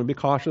uncomfortable. I'm going to be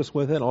cautious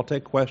with it. I'll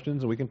take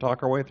questions and we can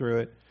talk our way through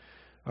it.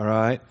 All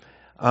right.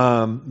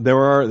 There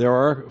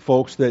are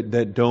folks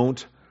that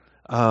don't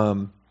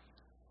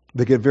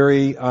they get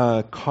very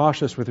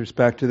cautious with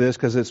respect to this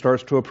because it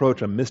starts to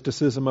approach a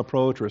mysticism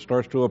approach, or it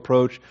starts to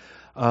approach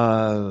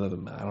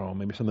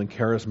maybe something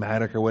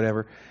charismatic or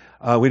whatever.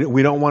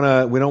 We don't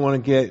want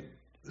to get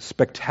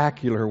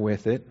spectacular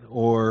with it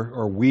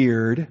or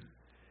weird,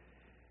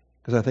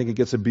 because I think it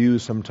gets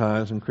abused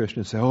sometimes when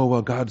Christians say, "Oh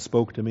well, God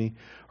spoke to me,"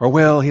 or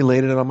 "Well, He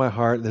laid it on my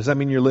heart." Does that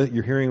mean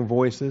you're hearing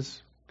voices?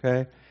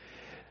 Okay.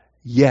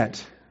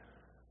 Yet,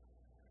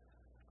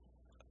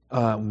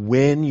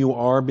 when you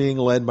are being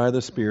led by the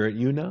Spirit,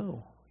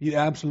 you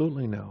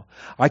absolutely know.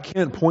 I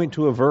can't point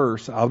to a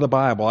verse of the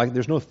Bible.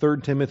 There's no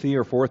 3 Timothy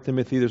or 4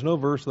 Timothy. There's no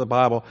verse of the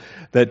Bible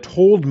that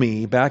told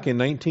me back in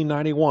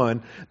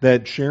 1991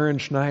 that Sharon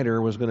Schneider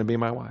was going to be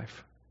my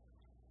wife.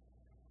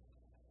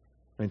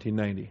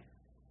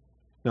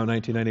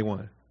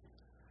 1991.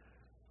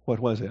 What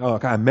was it? Oh,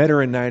 okay. I met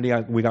her in 90.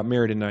 We got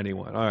married in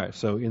 91. All right.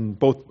 So in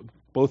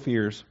both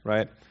years,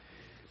 right?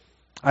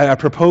 I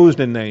proposed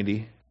in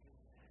 90,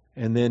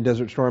 and then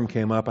Desert Storm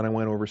came up, and I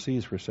went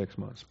overseas for 6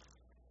 months.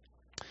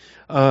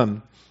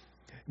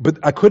 But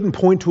I couldn't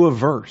point to a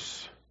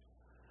verse.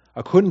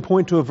 I couldn't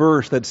point to a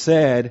verse that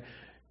said,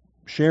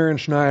 Sharon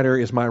Schneider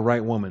is my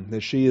right woman,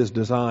 that she is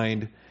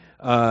designed,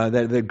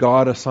 that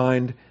God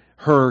assigned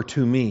her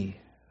to me.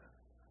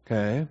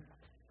 Okay?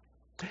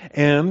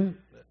 And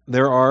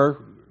there are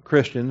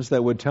Christians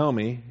that would tell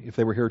me, if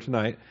they were here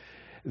tonight,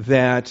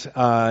 that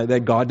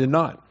God did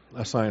not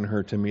assign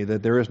her to me,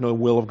 that there is no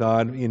will of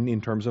God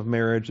in terms of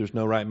marriage. There's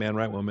no right man,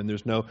 right woman.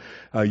 There's no,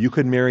 you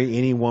could marry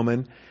any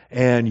woman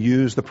and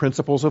use the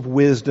principles of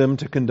wisdom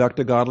to conduct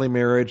a godly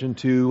marriage and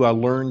to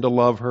learn to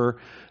love her.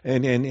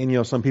 And you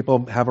know, some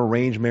people have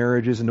arranged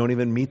marriages and don't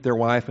even meet their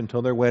wife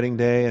until their wedding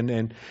day.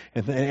 And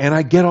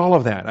I get all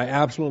of that. I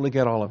absolutely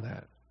get all of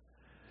that.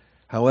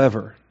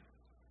 However,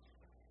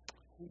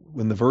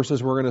 when the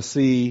verses we're going to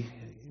see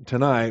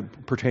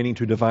tonight pertaining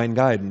to divine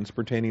guidance,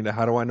 pertaining to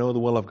how do I know the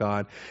will of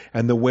God,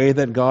 and the way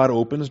that God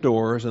opens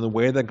doors and the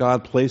way that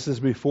God places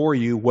before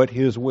you what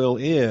His will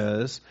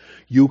is,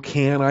 you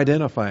can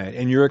identify it,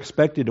 and you're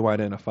expected to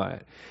identify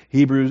it.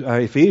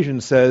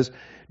 Ephesians says,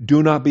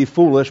 do not be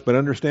foolish, but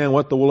understand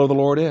what the will of the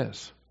Lord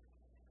is.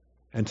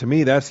 And to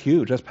me, that's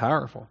huge. That's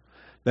powerful.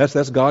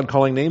 That's God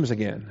calling names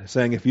again,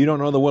 saying if you don't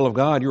know the will of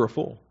God, you're a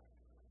fool.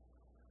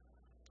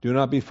 Do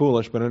not be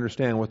foolish, but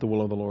understand what the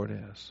will of the Lord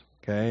is.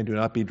 Okay, do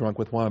not be drunk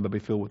with wine, but be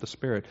filled with the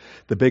Spirit.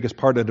 The biggest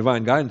part of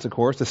divine guidance, of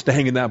course, is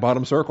staying in that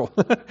bottom circle,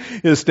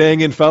 is staying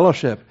in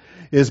fellowship,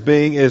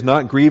 is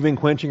not grieving,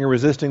 quenching, or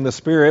resisting the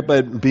Spirit,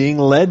 but being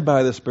led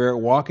by the Spirit,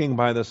 walking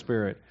by the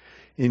Spirit,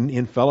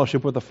 in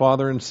fellowship with the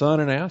Father and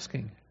Son, and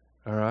asking.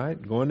 All right,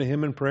 going to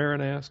Him in prayer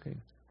and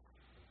asking.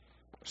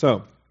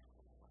 So,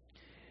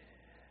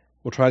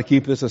 we'll try to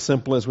keep this as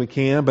simple as we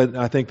can, but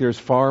I think there's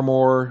far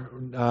more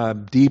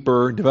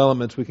deeper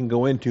developments we can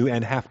go into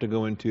and have to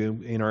go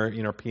into in our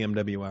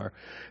PMW hour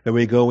that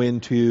we go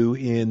into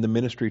in the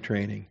ministry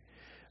training.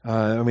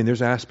 I mean,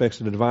 there's aspects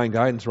of the divine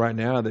guidance right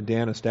now that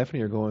Dan and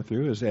Stephanie are going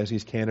through as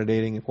he's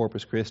candidating in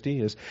Corpus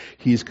Christi, as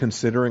he's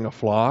considering a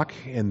flock,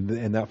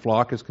 and that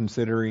flock is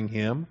considering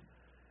him.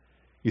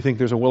 You think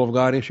there's a will of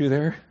God issue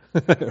there?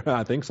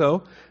 I think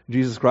so.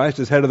 Jesus Christ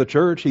is head of the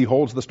church. He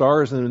holds the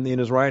stars in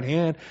His right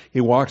hand.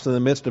 He walks in the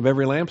midst of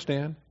every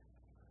lampstand.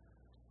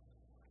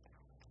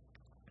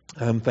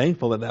 I'm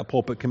thankful that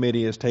pulpit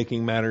committee is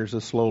taking matters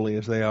as slowly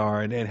as they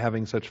are and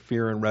having such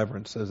fear and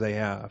reverence as they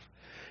have,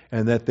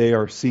 and that they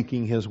are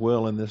seeking His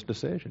will in this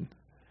decision.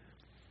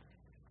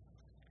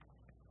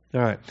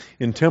 All right.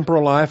 In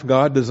temporal life,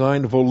 God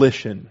designed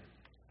volition.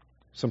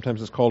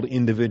 Sometimes it's called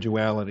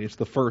individuality. It's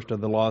the first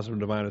of the laws of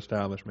divine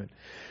establishment.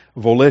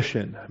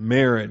 Volition,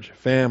 marriage,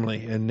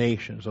 family, and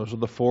nations. Those are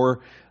the four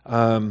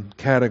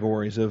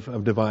categories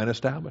of divine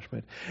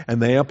establishment.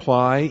 And they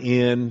apply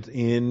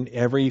in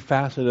every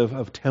facet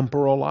of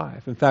temporal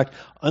life. In fact,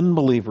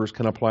 unbelievers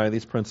can apply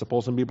these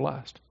principles and be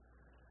blessed.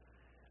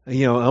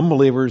 You know,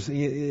 unbelievers,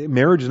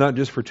 marriage is not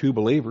just for two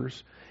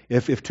believers.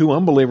 If two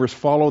unbelievers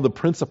follow the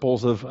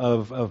principles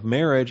of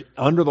marriage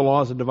under the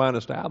laws of divine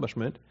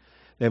establishment,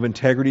 they have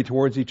integrity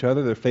towards each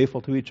other, they're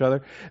faithful to each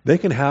other, they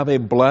can have a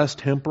blessed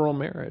temporal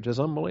marriage as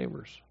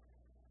unbelievers.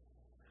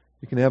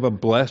 You can have a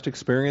blessed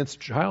experience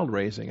child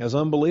raising as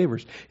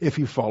unbelievers if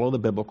you follow the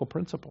biblical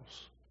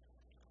principles.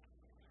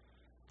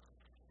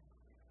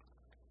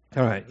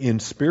 All right, in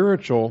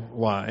spiritual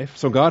life,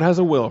 so God has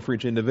a will for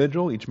each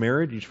individual, each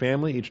marriage, each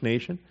family, each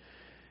nation,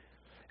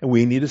 and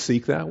we need to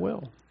seek that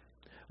will.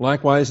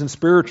 Likewise, in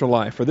spiritual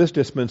life, for this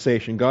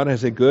dispensation, God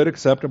has a good,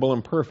 acceptable,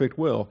 and perfect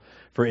will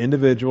for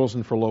individuals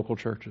and for local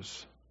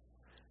churches.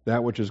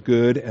 That which is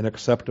good and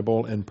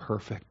acceptable and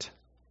perfect.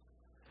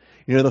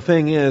 You know, the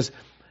thing is,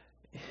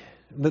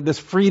 this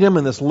freedom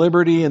and this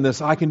liberty and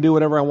this I can do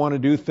whatever I want to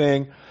do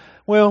thing,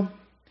 well,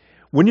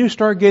 when you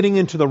start getting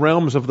into the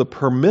realms of the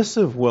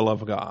permissive will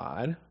of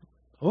God,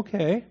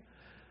 okay,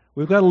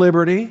 we've got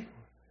liberty.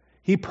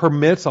 He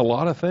permits a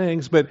lot of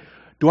things, but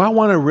do I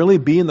want to really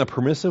be in the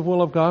permissive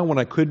will of God when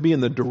I could be in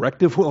the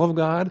directive will of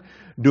God,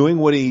 doing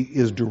what He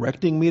is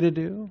directing me to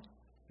do?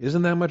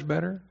 Isn't that much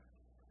better?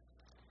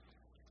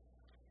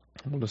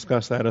 We'll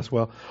discuss that as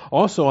well.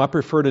 Also, I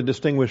prefer to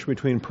distinguish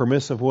between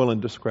permissive will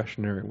and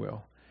discretionary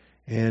will.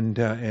 And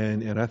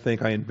I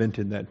think I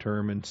invented that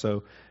term, and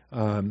so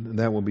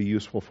that will be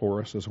useful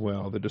for us as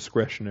well, the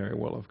discretionary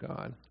will of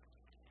God.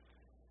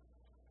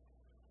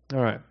 All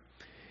right.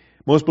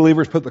 Most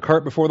believers put the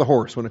cart before the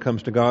horse when it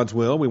comes to God's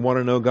will. We want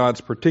to know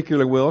God's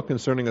particular will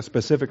concerning a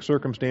specific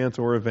circumstance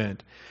or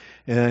event.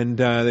 And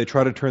they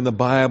try to turn the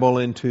Bible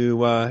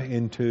into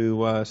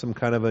some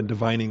kind of a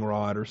divining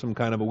rod or some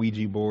kind of a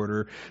Ouija board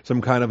or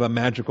some kind of a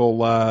magical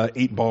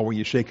 8-ball where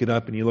you shake it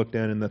up and you look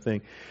down in the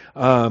thing.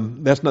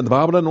 That's not, the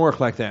Bible doesn't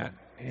work like that.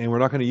 And we're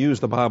not going to use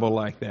the Bible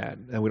like that.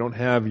 And we don't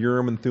have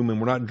Urim and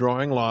Thummim. We're not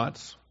drawing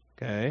lots.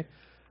 Okay?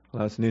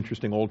 Well, that's an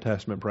interesting Old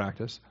Testament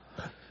practice.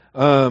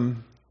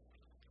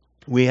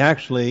 We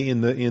actually,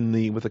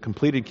 with the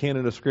completed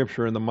canon of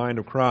Scripture in the mind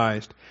of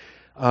Christ,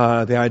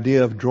 the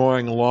idea of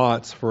drawing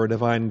lots for a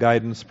divine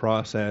guidance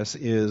process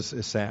is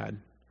sad.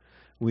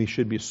 we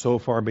should be so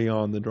far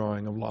beyond the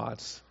drawing of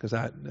lots, because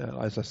that,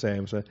 as I say,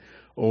 was an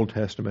Old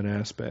Testament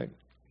aspect.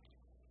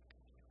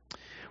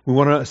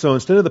 So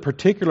instead of the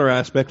particular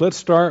aspect, let's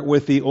start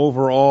with the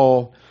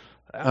overall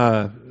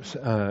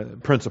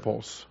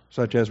principles,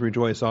 such as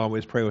rejoice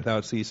always, pray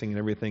without ceasing, and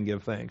everything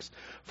give thanks.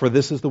 For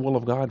this is the will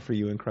of God for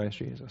you in Christ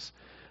Jesus.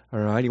 All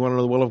right, you want to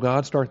know the will of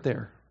God? Start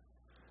there.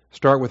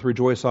 Start with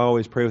rejoice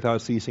always, pray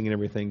without ceasing, and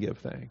everything give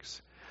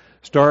thanks.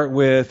 Start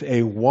with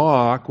a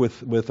walk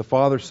with the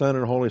Father, Son,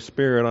 and Holy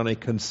Spirit on a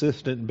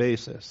consistent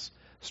basis.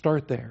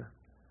 Start there.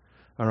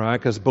 All right,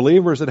 because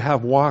believers that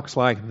have walks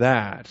like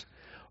that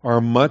are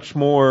much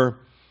more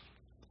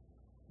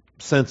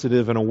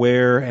sensitive and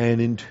aware and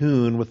in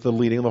tune with the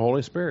leading of the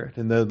Holy Spirit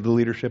and the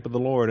leadership of the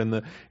Lord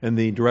and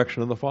the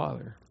direction of the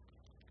Father.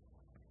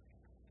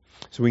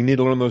 So we need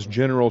to learn those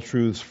general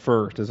truths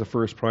first as a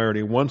first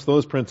priority. Once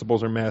those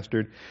principles are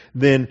mastered,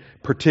 then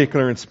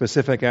particular and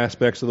specific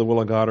aspects of the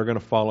will of God are going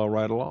to follow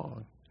right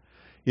along.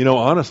 You know,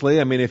 honestly,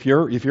 I mean, if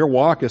your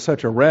walk is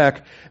such a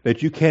wreck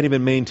that you can't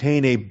even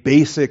maintain a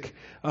basic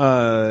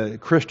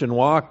Christian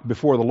walk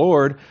before the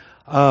Lord,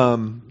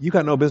 you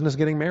got no business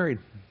getting married.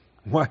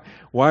 Why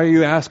are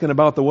you asking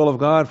about the will of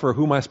God for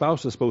who my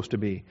spouse is supposed to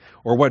be,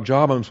 or what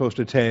job I'm supposed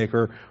to take,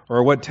 or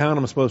what town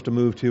I'm supposed to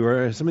move to,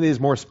 or some of these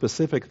more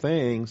specific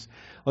things?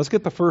 Let's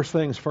get the first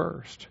things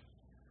first.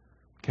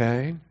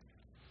 Okay?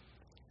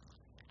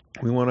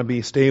 We want to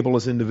be stable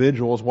as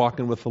individuals,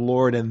 walking with the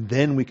Lord, and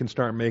then we can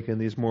start making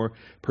these more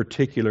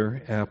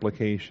particular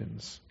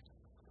applications.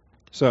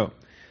 So,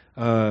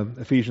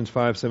 Ephesians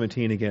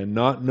 5:17 again,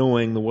 not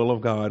knowing the will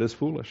of God is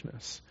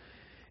foolishness.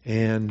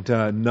 And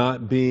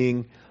not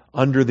being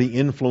under the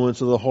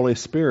influence of the Holy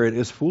Spirit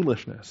is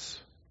foolishness,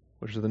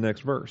 which is the next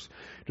verse.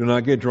 Do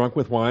not get drunk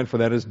with wine, for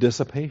that is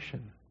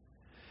dissipation.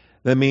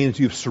 That means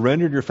you've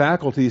surrendered your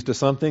faculties to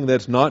something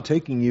that's not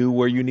taking you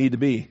where you need to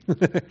be.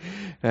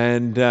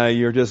 And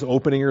you're just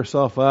opening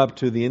yourself up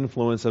to the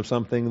influence of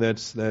something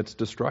that's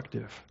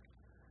destructive.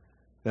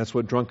 That's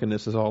what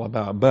drunkenness is all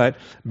about. But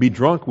be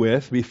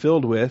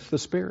filled with the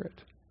Spirit.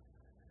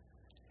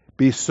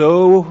 Be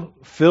so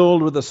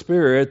filled with the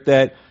Spirit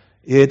that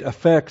it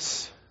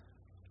affects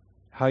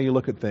how you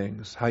look at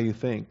things, how you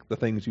think, the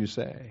things you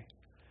say.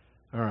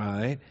 All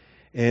right?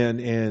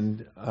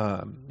 And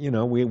you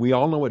know, we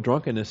all know what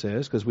drunkenness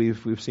is because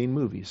we've seen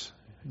movies.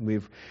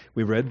 We've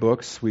read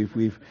books,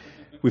 we've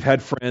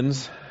had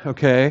friends,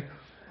 okay?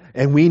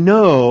 And we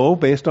know,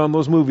 based on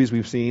those movies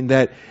we've seen,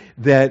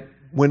 that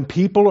when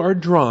people are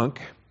drunk,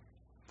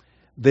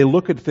 they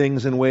look at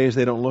things in ways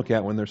they don't look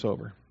at when they're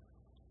sober.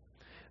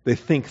 They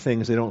think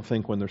things they don't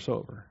think when they're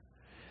sober.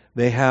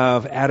 They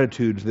have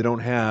attitudes they don't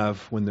have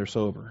when they're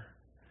sober.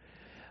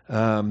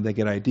 They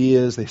get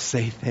ideas, they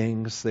say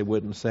things they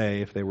wouldn't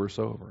say if they were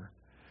sober.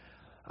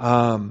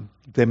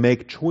 They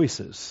make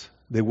choices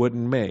they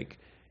wouldn't make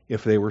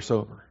if they were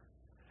sober.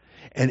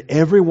 And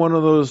every one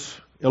of those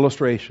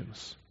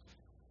illustrations,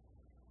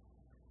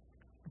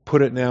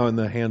 put it now in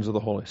the hands of the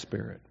Holy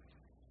Spirit.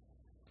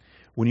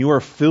 When you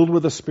are filled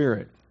with the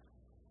Spirit,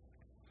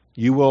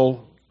 you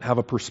will have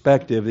a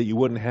perspective that you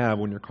wouldn't have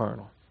when you're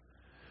carnal.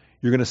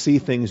 You're going to see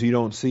things you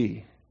don't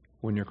see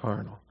when you're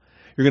carnal.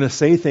 You're going to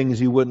say things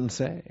you wouldn't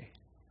say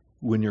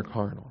when you're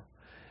carnal.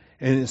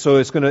 And so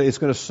it's going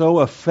to so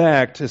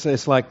affect.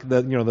 It's like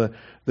the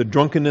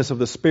drunkenness of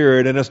the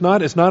Spirit, and it's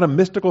not a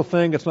mystical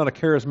thing. It's not a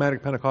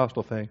charismatic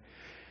Pentecostal thing.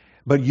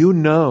 But you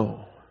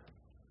know,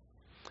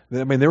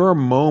 I mean, there are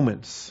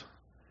moments,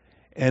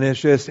 and it's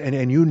just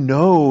and you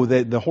know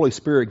that the Holy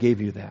Spirit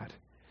gave you that.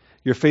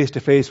 You're face to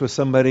face with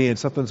somebody and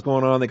something's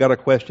going on, they got a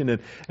question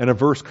and a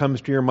verse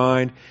comes to your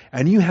mind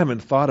and you haven't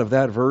thought of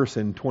that verse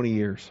in 20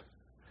 years.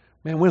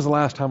 Man, when's the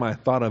last time I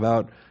thought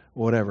about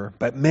whatever?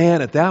 But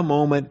man, at that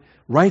moment,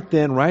 right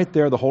then, right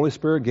there, the Holy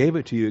Spirit gave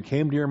it to you. It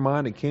came to your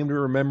mind, it came to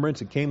your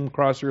remembrance, it came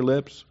across your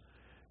lips,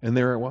 and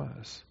there it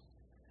was.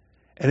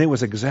 And it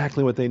was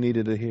exactly what they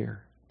needed to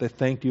hear. They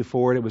thanked you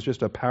for it. It was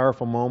just a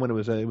powerful moment.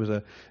 It was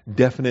a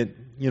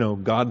definite,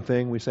 God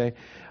thing, we say.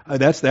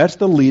 That's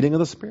the leading of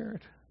the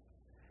Spirit.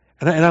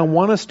 And I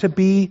want us to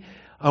be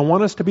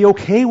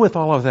okay with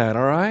all of that,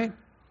 all right?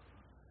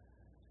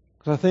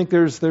 Because I think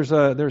there's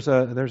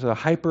a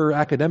hyper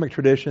academic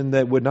tradition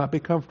that would not be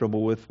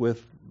comfortable with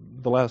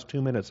the last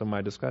 2 minutes of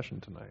my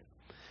discussion tonight.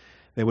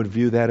 They would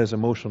view that as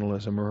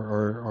emotionalism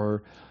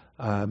or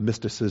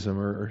mysticism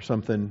or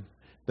something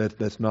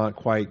that's not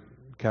quite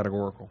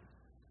categorical.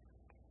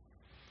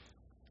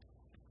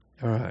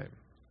 All right.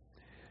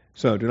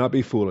 So, do not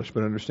be foolish,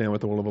 but understand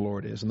what the will of the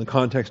Lord is. In the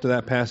context of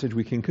that passage,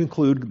 we can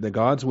conclude that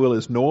God's will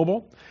is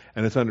knowable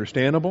and it's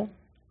understandable.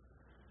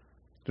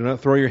 Do not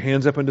throw your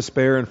hands up in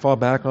despair and fall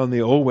back on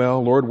the,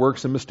 Lord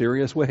works in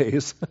mysterious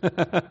ways.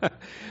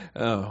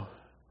 Oh.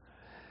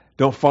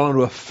 Don't fall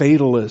into a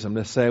fatalism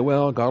to say,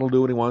 God will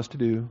do what He wants to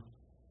do.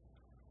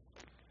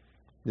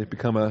 You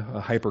become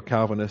a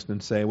hyper-Calvinist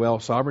and say,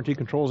 sovereignty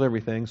controls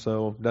everything,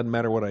 so it doesn't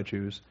matter what I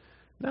choose.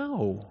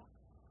 No.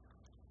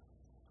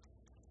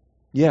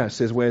 Yes,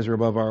 His ways are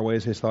above our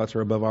ways, His thoughts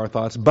are above our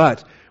thoughts,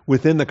 but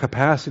within the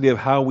capacity of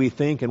how we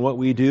think and what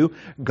we do,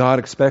 God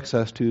expects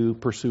us to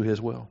pursue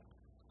His will.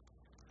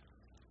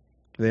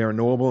 They are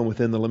knowable and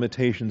within the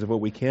limitations of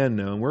what we can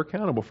know, and we're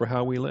accountable for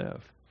how we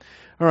live.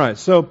 All right,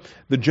 so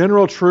the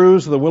general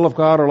truths of the will of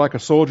God are like a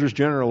soldier's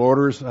general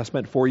orders. I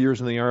spent 4 years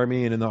in the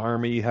Army, and in the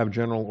Army you have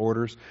general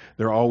orders.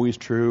 They're always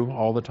true,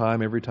 all the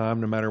time, every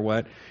time, no matter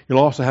what. You'll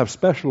also have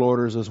special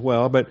orders as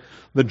well, but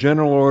the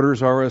general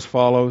orders are as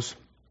follows.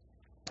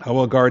 I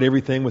will guard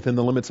everything within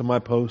the limits of my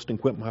post and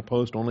quit my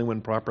post only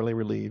when properly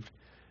relieved.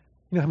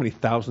 You know how many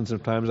thousands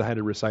of times I had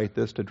to recite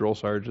this to drill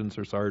sergeants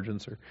or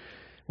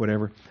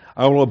whatever.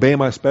 I will obey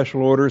my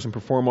special orders and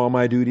perform all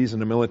my duties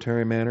in a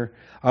military manner.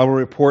 I will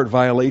report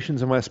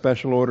violations of my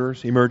special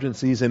orders,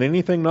 emergencies, and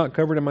anything not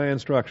covered in my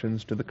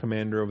instructions to the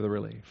commander of the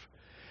relief.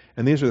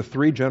 And these are the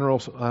 3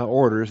 general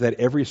orders that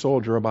every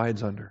soldier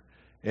abides under.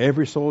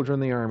 Every soldier in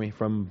the Army,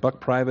 from buck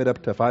private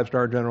up to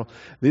 5-star general,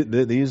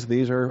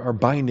 these are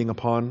binding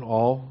upon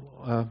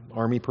all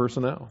Army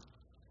personnel.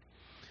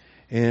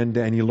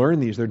 And you learn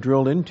these, they're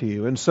drilled into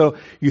you. And so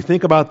you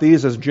think about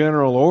these as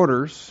general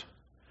orders,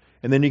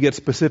 and then you get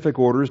specific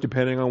orders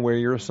depending on where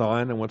you're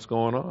assigned and what's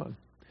going on.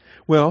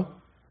 Well,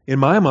 in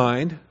my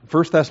mind,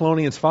 1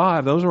 Thessalonians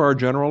 5, those are our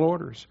general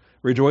orders.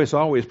 Rejoice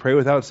always, pray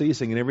without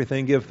ceasing, and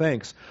everything give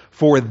thanks.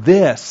 For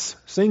this,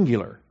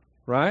 singular,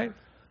 right?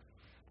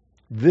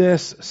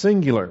 This,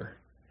 singular.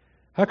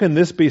 How can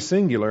this be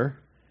singular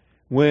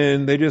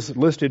when they just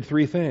listed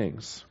 3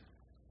 things?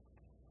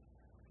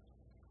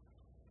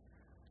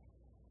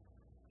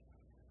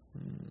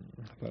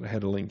 I thought I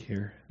had a link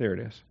here. There it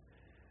is.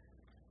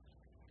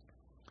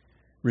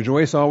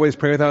 Rejoice always,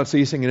 pray without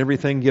ceasing, and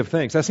everything give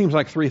thanks. That seems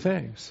like 3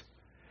 things.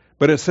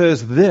 But it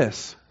says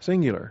this,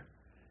 singular,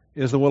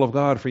 is the will of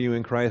God for you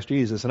in Christ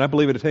Jesus. And I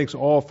believe it takes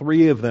all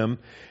 3 of them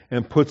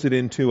and puts it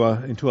into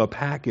a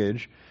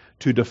package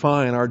to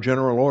define our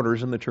general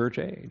orders in the church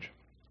age.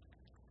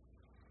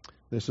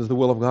 This is the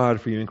will of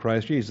God for you in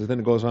Christ Jesus. Then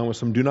it goes on with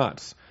some do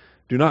nots.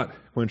 Do not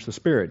quench the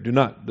Spirit. Do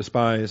not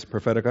despise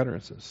prophetic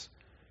utterances.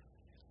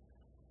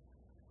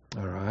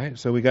 All right,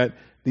 so we got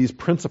these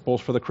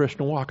principles for the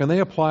Christian walk, and they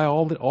apply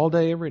all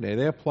day, every day.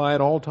 They apply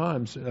at all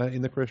times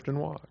in the Christian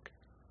walk.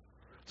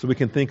 So we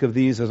can think of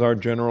these as our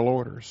general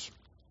orders.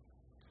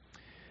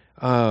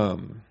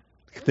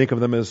 Think of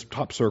them as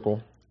top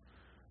circle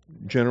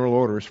general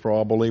orders for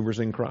all believers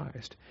in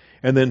Christ.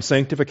 And then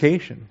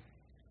sanctification.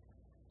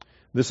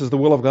 This is the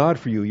will of God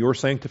for you, your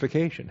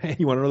sanctification. Hey,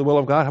 you want to know the will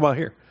of God? How about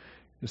here?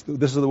 This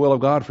is the will of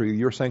God for you,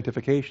 your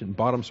sanctification,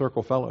 bottom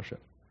circle fellowship.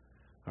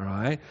 All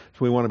right? So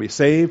we want to be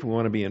saved, we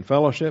want to be in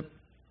fellowship.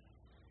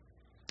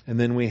 And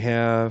then we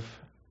have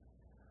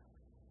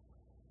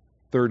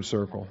third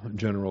circle,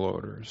 general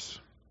orders.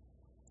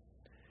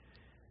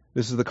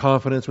 This is the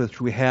confidence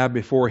which we have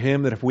before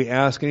Him that if we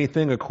ask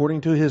anything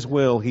according to His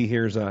will, He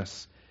hears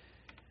us.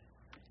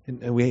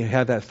 And we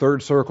have that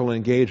third circle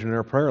engaged in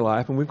our prayer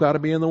life, and we've got to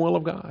be in the will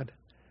of God.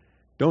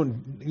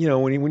 Don't,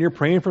 when you're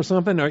praying for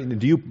something,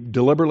 do you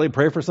deliberately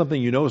pray for something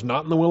you know is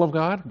not in the will of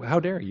God? How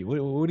dare you?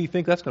 What do you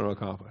think that's going to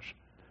accomplish?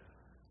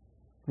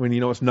 When you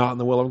know it's not in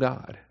the will of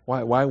God.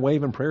 Why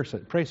even pray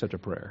such a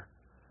prayer?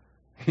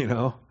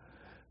 I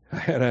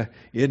had an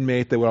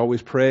inmate that would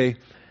always pray.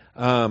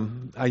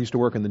 I used to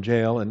work in the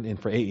jail, and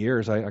for 8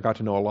 years I got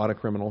to know a lot of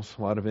criminals,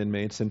 a lot of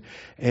inmates,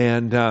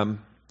 and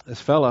this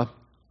fella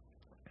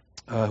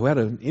who had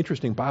an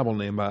interesting Bible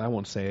name, but I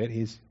won't say it.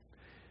 I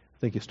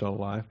think he's still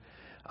alive.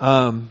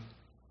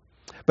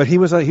 But he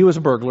was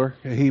a burglar.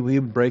 He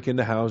would break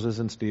into houses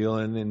and steal,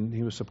 and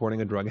he was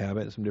supporting a drug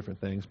habit and some different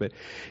things. But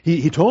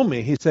he told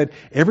me, he said,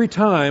 every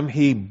time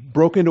he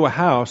broke into a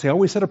house, he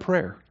always said a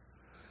prayer.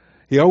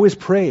 He always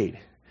prayed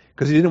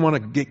because he didn't want to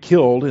get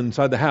killed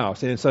inside the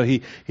house. And so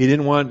he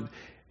didn't want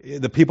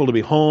the people to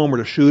be home or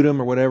to shoot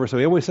him or whatever. So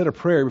he always said a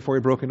prayer before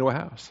he broke into a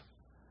house.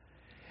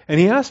 And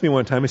he asked me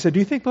one time, he said, do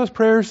you think those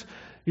prayers,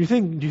 do you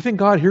think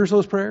God hears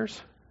those prayers?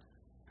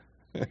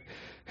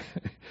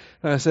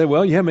 And I said,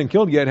 well, you haven't been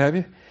killed yet, have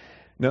you?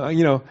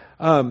 No,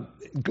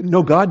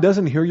 no, God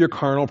doesn't hear your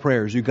carnal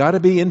prayers. You've got to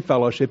be in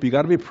fellowship. You've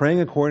got to be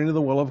praying according to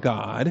the will of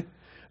God.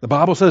 The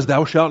Bible says,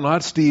 thou shalt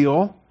not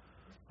steal.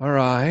 All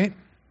right.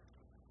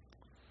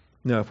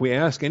 Now, if we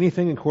ask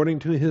anything according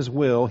to His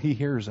will, He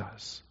hears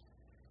us.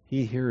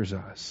 He hears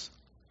us.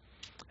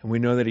 And we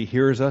know that He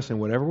hears us in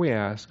whatever we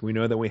ask. We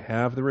know that we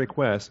have the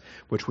request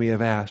which we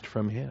have asked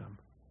from Him.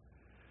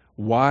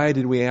 Why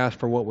did we ask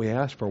for what we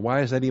asked for?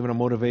 Why is that even a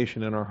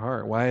motivation in our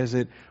heart? Why is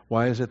it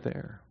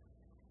there?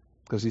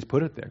 Because He's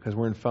put it there. Because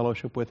we're in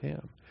fellowship with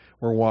Him.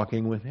 We're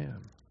walking with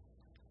Him.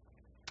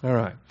 All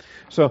right.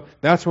 So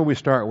that's where we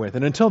start with.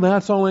 And until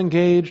that's all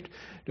engaged,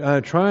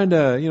 trying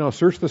to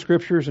search the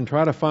Scriptures and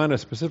try to find a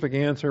specific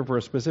answer for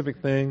a specific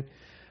thing,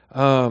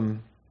 I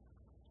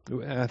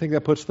think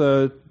that puts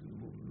the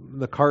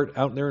cart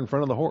out there in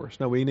front of the horse.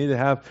 No, we need to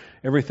have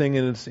everything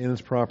in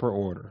its proper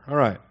order. All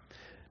right.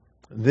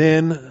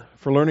 Then,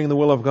 for learning the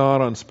will of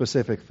God on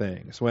specific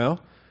things. Well,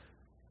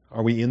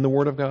 are we in the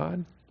Word of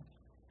God?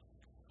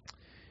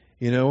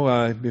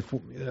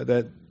 Before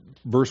that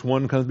verse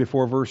 1 comes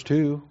before verse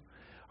 2.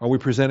 Are we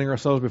presenting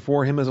ourselves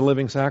before Him as a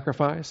living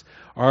sacrifice?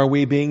 Are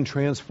we being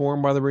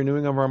transformed by the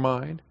renewing of our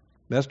mind?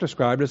 That's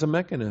described as a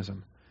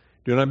mechanism.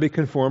 Do not be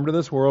conformed to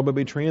this world, but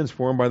be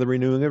transformed by the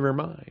renewing of your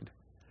mind.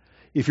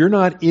 If you're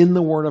not in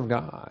the Word of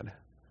God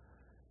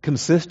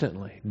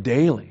consistently,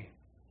 daily,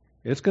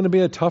 it's going to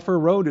be a tougher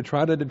road to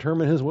try to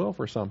determine His will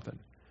for something.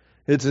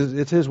 It's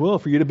His will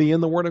for you to be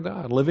in the Word of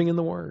God, living in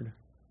the Word.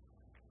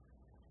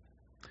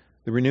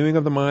 The renewing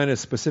of the mind is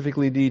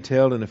specifically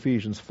detailed in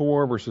Ephesians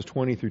 4, verses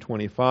 20 through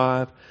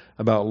 25,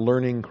 about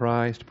learning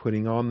Christ,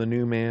 putting on the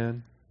new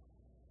man,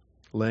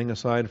 laying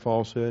aside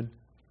falsehood.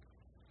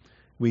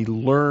 We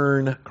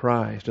learn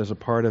Christ as a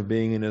part of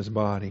being in His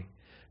body.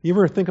 You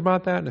ever think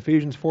about that in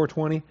Ephesians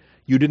 4:20?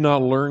 You did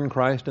not learn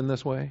Christ in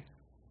this way?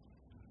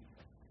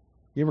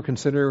 You ever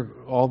consider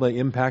all the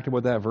impact of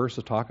what that verse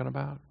is talking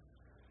about?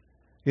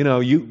 You know,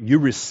 you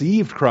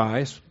received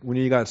Christ when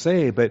you got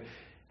saved, but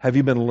have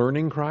you been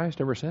learning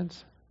Christ ever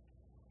since?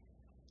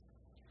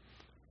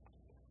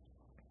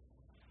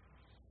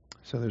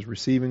 So there's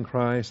receiving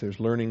Christ, there's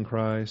learning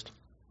Christ.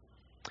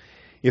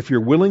 If you're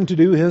willing to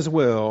do His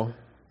will,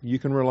 you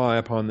can rely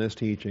upon this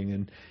teaching.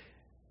 And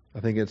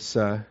I think it's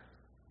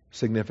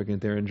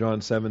significant there in John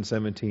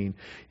 7:17.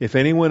 If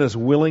anyone is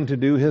willing to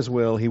do His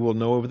will, he will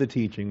know of the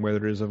teaching,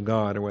 whether it is of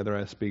God or whether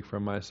I speak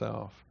from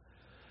myself.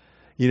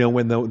 You know,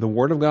 when the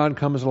Word of God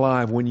comes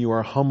alive, when you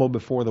are humble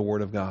before the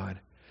Word of God,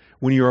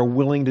 when you are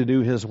willing to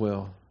do His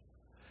will,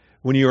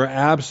 when you are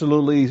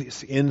absolutely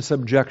in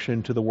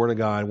subjection to the Word of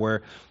God,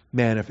 where,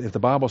 man, if the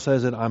Bible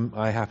says it,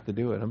 I have to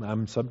do it.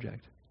 I'm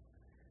subject.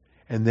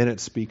 And then it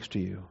speaks to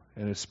you,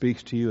 and it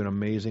speaks to you in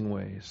amazing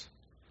ways.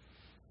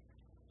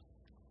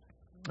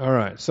 All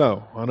right,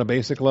 so on a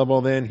basic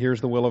level then,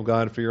 here's the will of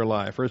God for your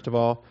life. First of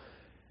all,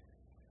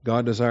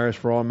 God desires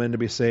for all men to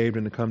be saved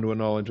and to come to a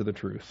knowledge of the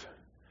truth.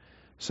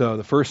 So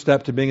the first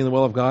step to being in the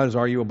will of God is,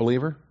 are you a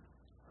believer?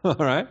 All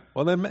right.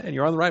 Well then, man,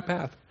 you're on the right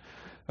path.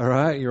 All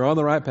right. You're on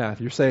the right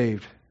path. You're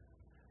saved.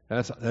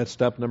 That's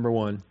step number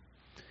one.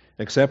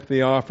 Accept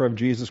the offer of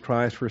Jesus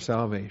Christ for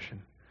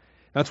salvation.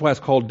 That's why it's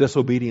called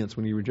disobedience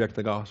when you reject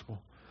the gospel.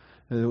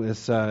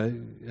 It's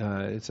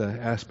an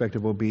aspect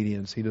of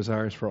obedience. He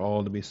desires for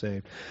all to be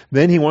saved.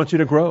 Then He wants you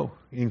to grow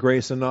in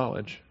grace and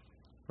knowledge.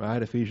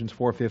 Right? Ephesians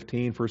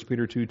 4:15, 1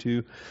 Peter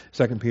 2:2,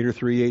 2 Peter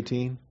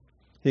 3:18.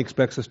 He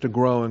expects us to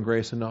grow in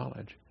grace and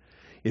knowledge.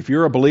 If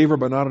you're a believer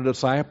but not a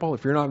disciple,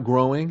 if you're not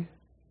growing,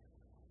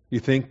 you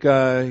think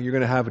you're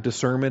going to have a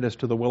discernment as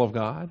to the will of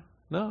God?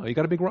 No, you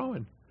got to be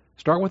growing.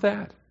 Start with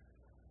that.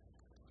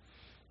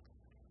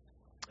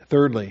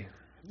 Thirdly,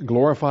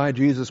 glorify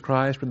Jesus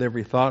Christ with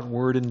every thought,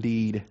 word, and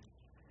deed.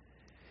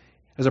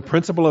 As a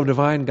principle of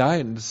divine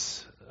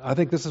guidance, I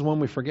think this is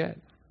one we forget.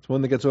 It's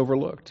one that gets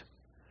overlooked.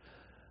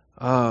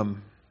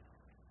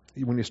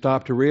 When you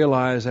stop to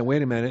realize that,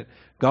 wait a minute,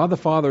 God the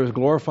Father is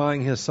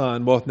glorifying His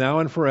Son both now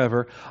and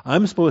forever.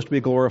 I'm supposed to be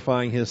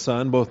glorifying His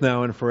Son both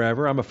now and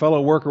forever. I'm a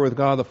fellow worker with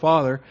God the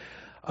Father.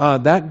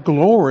 That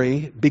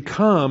glory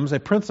becomes a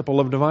principle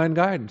of divine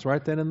guidance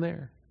right then and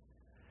there.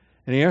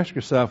 And you ask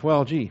yourself,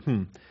 well,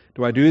 do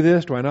I do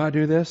this? Do I not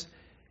do this?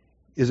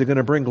 Is it going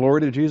to bring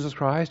glory to Jesus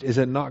Christ? Is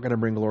it not going to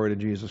bring glory to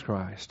Jesus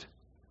Christ?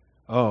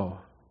 Oh,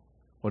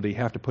 well, do you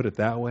have to put it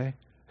that way?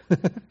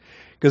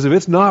 Because if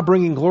it's not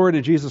bringing glory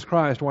to Jesus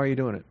Christ, why are you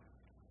doing it?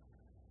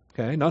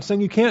 Okay, not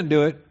saying you can't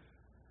do it,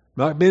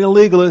 not being a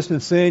legalist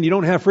and saying you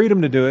don't have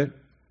freedom to do it,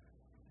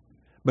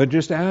 but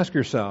just ask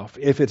yourself,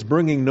 if it's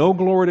bringing no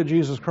glory to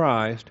Jesus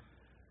Christ,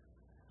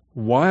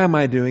 why am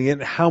I doing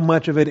it? How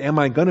much of it am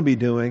I going to be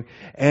doing?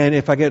 And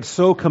if I get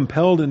so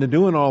compelled into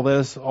doing all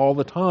this all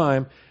the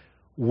time,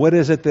 what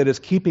is it that is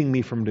keeping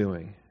me from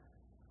doing?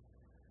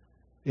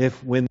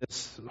 When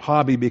this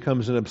hobby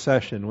becomes an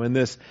obsession, when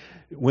this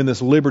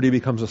liberty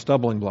becomes a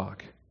stumbling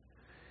block,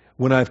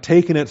 when I've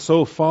taken it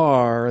so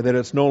far that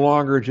it's no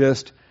longer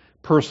just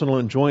personal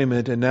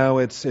enjoyment, and now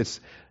it's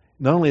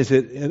not only is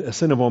it a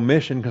sin of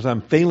omission because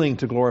I'm failing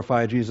to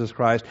glorify Jesus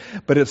Christ,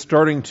 but it's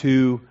starting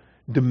to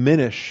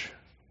diminish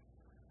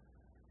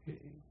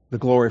the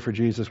glory for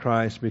Jesus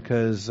Christ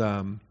because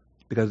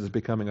it's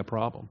becoming a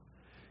problem.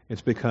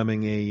 It's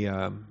becoming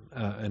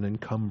an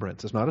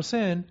encumbrance. It's not a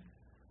sin,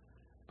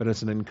 but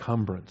it's an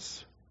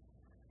encumbrance.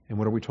 And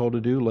what are we told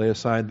to do? Lay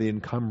aside the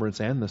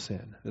encumbrance and the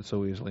sin that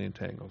so easily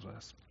entangles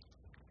us.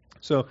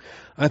 So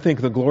I think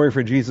the glory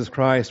for Jesus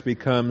Christ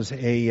becomes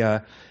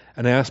an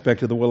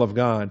aspect of the will of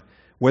God.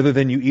 Whether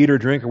then you eat or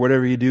drink or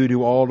whatever you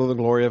do all to the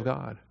glory of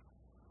God.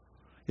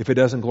 If it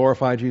doesn't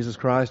glorify Jesus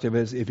Christ,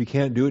 if you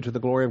can't do it to the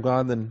glory of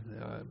God, then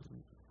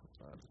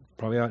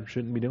probably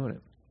shouldn't be doing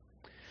it.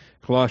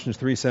 Colossians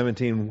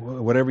 3:17,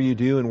 whatever you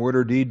do in word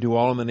or deed, do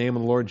all in the name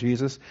of the Lord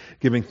Jesus,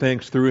 giving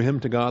thanks through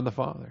Him to God the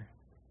Father.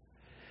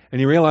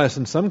 And you realize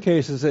in some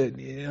cases,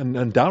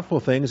 on doubtful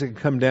things, it can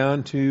come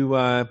down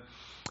to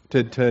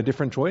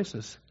different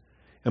choices.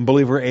 And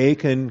believer A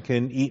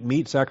can eat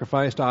meat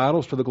sacrificed to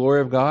idols to the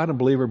glory of God, and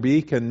believer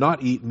B can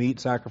not eat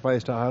meat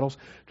sacrificed to idols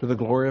to the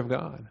glory of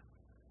God.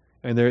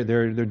 And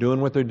they're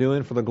doing what they're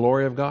doing for the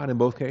glory of God in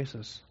both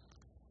cases.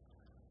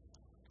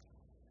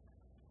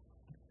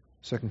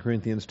 2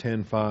 Corinthians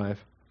 10:5.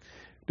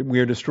 We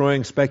are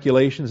destroying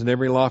speculations and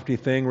every lofty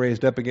thing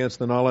raised up against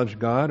the knowledge of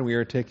God, and we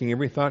are taking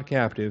every thought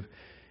captive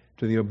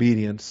to the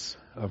obedience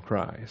of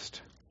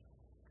Christ.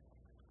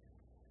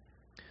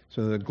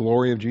 So the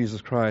glory of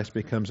Jesus Christ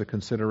becomes a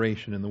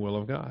consideration in the will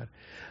of God.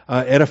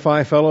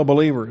 Edify fellow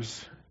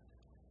believers.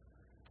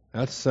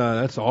 That's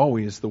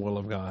always the will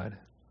of God.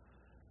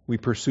 We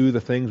pursue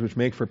the things which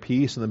make for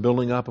peace and the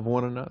building up of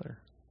one another.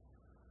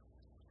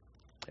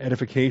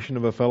 Edification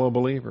of a fellow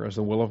believer is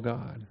the will of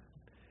God.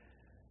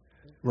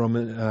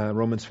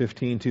 Romans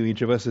 15:2.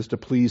 Each of us is to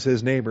please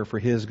his neighbor for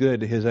his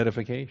good, to his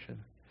edification.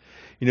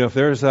 You know,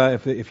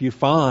 if you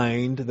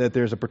find that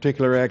there's a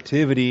particular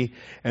activity,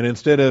 and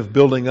instead of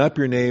building up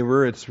your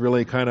neighbor, it's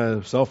really kind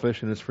of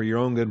selfish and it's for your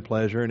own good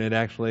pleasure, and it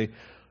actually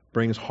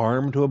brings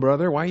harm to a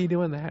brother, why are you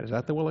doing that? Is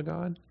that the will of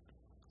God?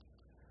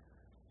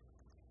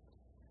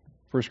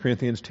 1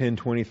 Corinthians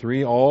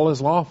 10:23. All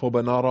is lawful,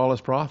 but not all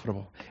is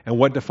profitable. And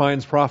what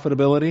defines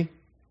profitability?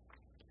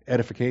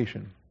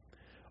 Edification.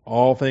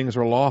 All things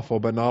are lawful,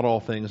 but not all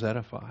things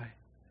edify.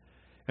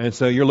 And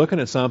so you're looking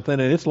at something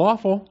and it's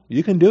lawful.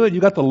 You can do it.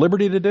 You got the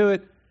liberty to do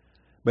it.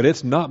 But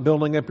it's not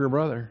building up your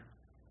brother.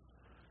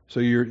 So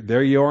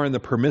there you are in the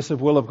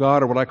permissive will of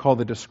God, or what I call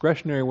the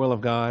discretionary will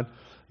of God.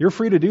 You're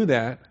free to do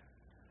that,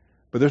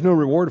 but there's no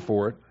reward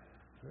for it.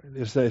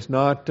 It's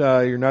not,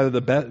 you're neither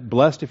the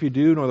blessed if you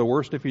do, nor the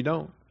worst if you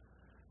don't.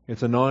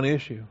 It's a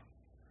non-issue.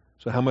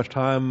 So how much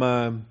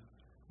time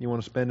you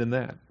want to spend in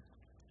that?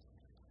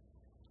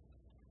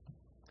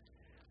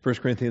 1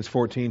 Corinthians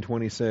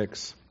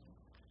 14:26.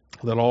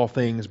 Let all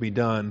things be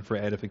done for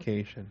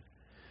edification.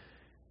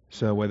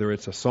 So whether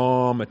it's a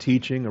psalm, a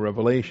teaching, a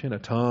revelation, a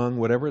tongue,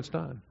 whatever it's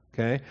done.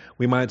 Okay?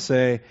 We might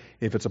say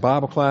if it's a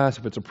Bible class,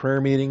 if it's a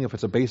prayer meeting, if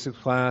it's a basics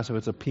class, if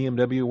it's a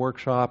PMW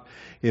workshop,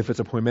 if it's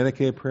a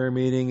Poimenike prayer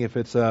meeting, if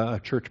it's a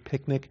church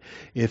picnic,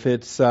 if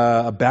it's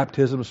a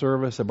baptism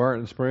service at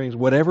Barton Springs,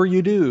 whatever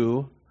you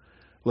do,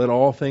 let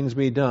all things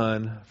be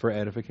done for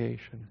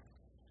edification.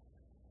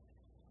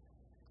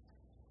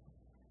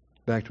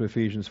 Back to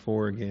Ephesians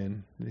 4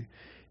 again. The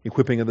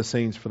equipping of the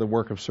saints for the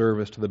work of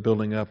service to the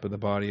building up of the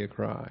body of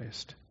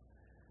Christ.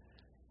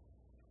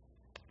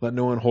 Let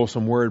no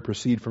unwholesome word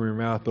proceed from your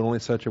mouth, but only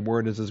such a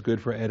word as is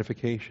good for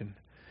edification,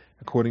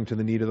 according to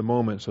the need of the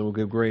moment, so it will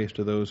give grace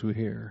to those who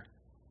hear.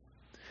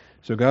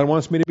 So God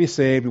wants me to be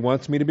saved. He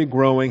wants me to be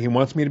growing. He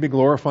wants me to be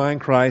glorifying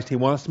Christ. He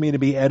wants me to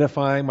be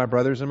edifying my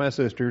brothers and my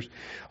sisters.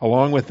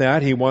 Along with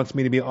that, He wants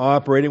me to be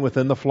operating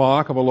within the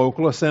flock of a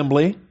local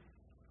assembly.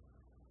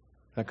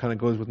 That kind of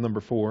goes with number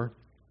 4.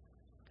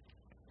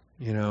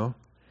 You know.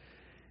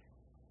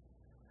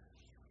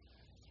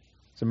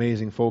 It's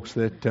amazing, folks,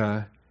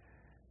 that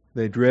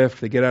they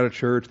drift, they get out of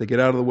church, they get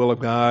out of the will of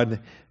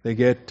God,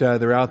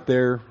 they're out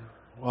there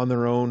on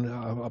their own,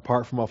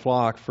 apart from a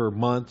flock for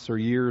months or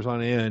years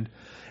on end,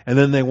 and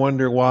then they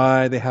wonder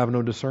why they have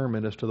no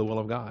discernment as to the will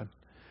of God,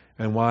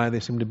 and why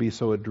they seem to be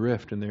so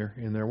adrift in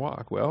their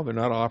walk. Well, they're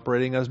not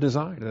operating as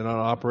designed. They're not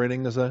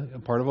operating as a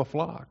part of a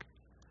flock.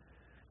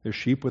 They're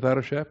sheep without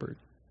a shepherd.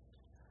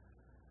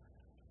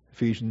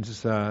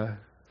 Ephesians 5,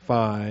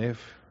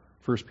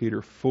 1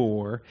 Peter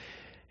 4.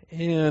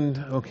 And,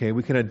 okay,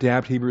 we can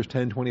adapt Hebrews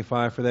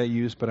 10:25 for that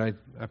use, but I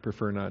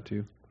prefer not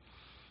to.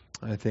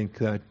 I think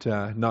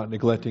that not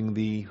neglecting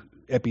the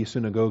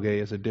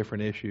episynagoge is a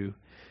different issue,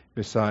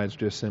 besides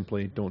just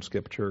simply don't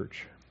skip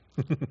church.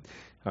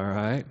 All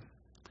right?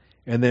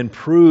 And then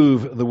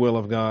prove the will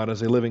of God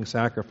as a living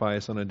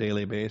sacrifice on a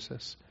daily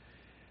basis.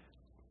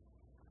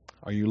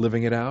 Are you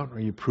living it out? Are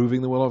you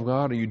proving the will of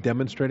God? Are you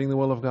demonstrating the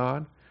will of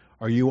God?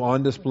 Are you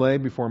on display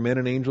before men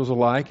and angels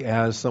alike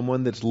as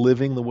someone that's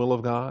living the will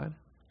of God?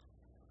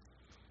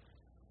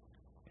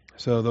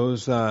 So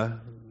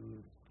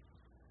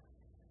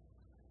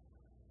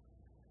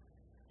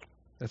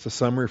that's a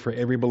summary for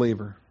every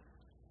believer.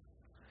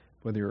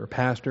 Whether you're a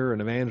pastor,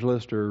 an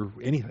evangelist, or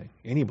anything,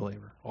 any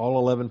believer. All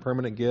 11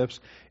 permanent gifts,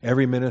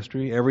 every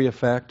ministry, every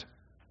effect.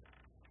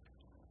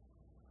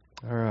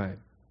 All right.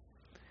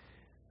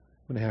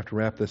 I'm going to have to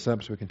wrap this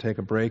up so we can take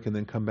a break and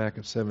then come back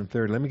at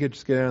 7:30. Let me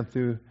just get down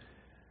through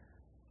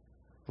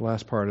the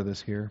last part of this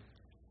here.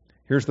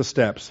 Here's the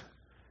steps.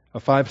 A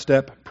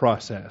 5-step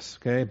process,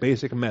 okay?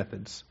 Basic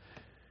methods.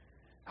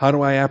 How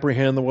do I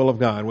apprehend the will of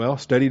God? Well,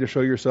 study to show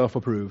yourself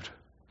approved,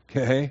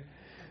 okay?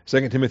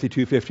 2 Timothy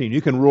 2:15.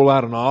 You can rule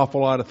out an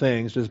awful lot of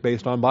things just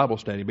based on Bible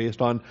study,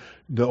 based on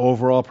the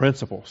overall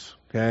principles,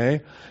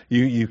 okay?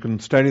 You can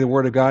study the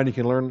Word of God, and you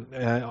can learn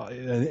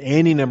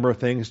any number of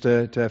things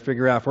to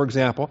figure out. For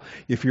example,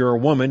 if you're a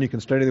woman, you can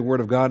study the Word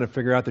of God and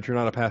figure out that you're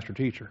not a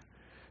pastor-teacher.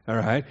 All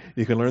right?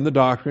 You can learn the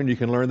doctrine. You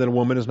can learn that a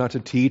woman is not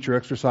to teach or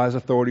exercise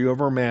authority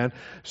over a man.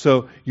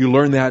 So you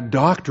learn that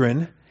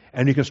doctrine,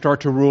 and you can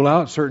start to rule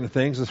out certain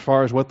things as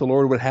far as what the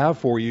Lord would have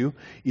for you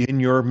in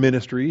your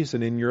ministries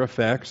and in your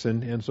effects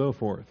and so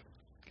forth.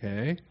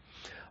 Okay?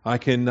 I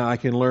can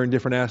learn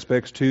different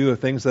aspects, too, of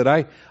things that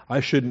I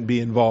shouldn't be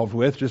involved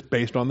with just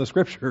based on the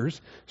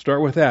Scriptures.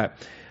 Start with that.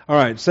 All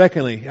right.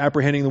 Secondly,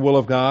 apprehending the will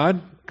of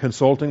God,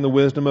 consulting the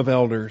wisdom of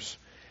elders.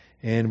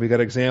 And we got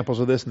examples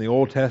of this in the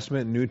Old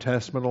Testament and New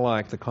Testament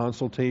alike. The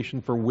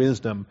consultation for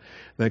wisdom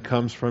that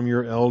comes from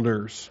your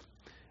elders.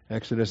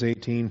 Exodus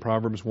 18,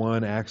 Proverbs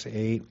 1, Acts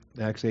 8,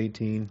 Acts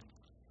 18.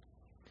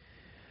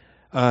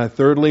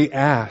 Thirdly,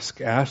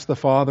 ask. Ask the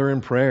Father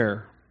in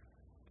prayer.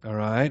 All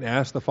right?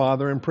 Ask the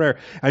Father in prayer.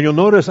 And you'll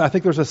notice, I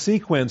think there's a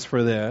sequence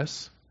for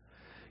this.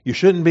 You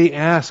shouldn't be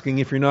asking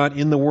if you're not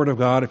in the Word of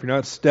God, if you're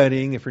not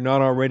studying, if you're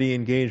not already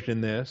engaged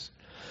in this.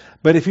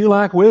 But if you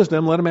lack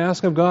wisdom, let him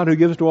ask of God, who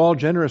gives to all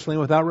generously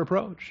and without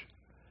reproach.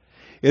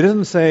 It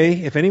doesn't say,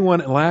 if anyone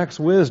lacks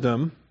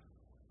wisdom,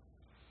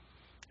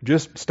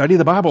 just study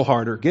the Bible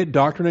harder, get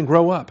doctrine and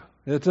grow up.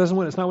 It's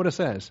not what it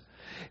says.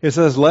 It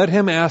says, let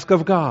him ask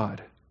of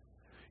God.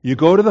 You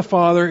go to the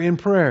Father in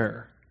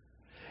prayer,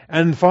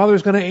 and the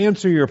Father's going to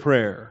answer your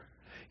prayer.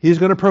 He's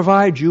going to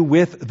provide you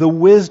with the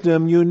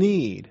wisdom you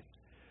need.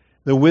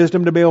 The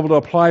wisdom to be able to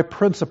apply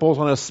principles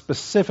on a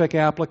specific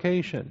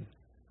application.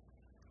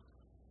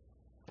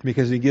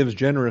 Because He gives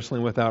generously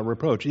and without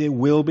reproach. It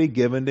will be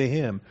given to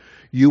Him.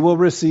 You will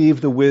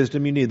receive the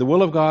wisdom you need. The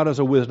will of God is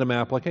a wisdom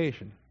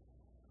application.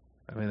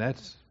 I mean,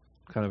 that's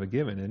kind of a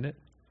given, isn't it?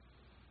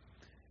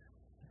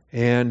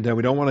 And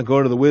we don't want to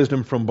go to the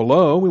wisdom from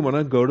below. We want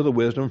to go to the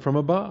wisdom from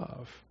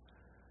above.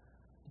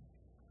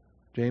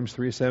 James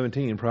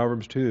 3:17,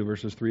 Proverbs 2,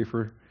 verses 3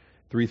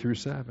 through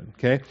 7.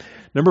 Okay?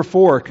 Number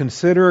 4,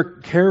 consider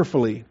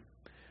carefully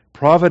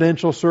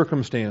providential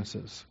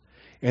circumstances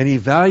and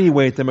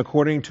evaluate them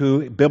according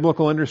to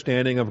biblical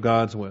understanding of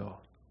God's will.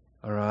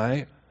 All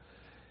right?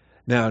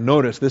 Now,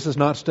 notice, this is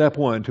not step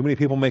 1. Too many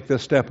people make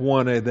this step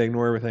 1 and they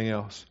ignore everything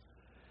else.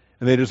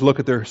 And they just look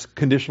at their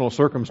conditional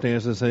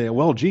circumstances and say,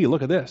 well, gee,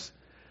 look at this.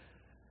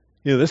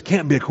 This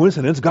can't be a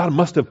coincidence. God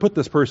must have put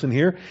this person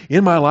here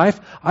in my life.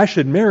 I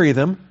should marry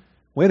them.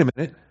 Wait a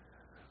minute.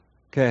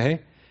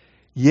 Okay.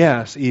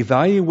 Yes,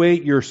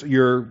 evaluate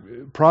your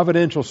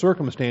providential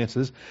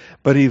circumstances,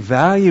 but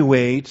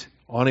evaluate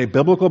on a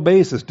biblical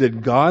basis.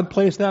 Did God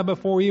place that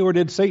before you, or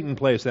did Satan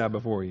place that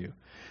before you?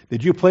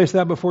 Did you place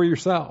that before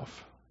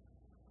yourself?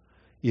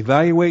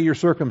 Evaluate your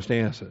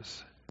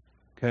circumstances.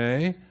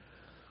 Okay?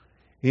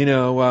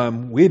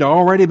 We'd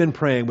already been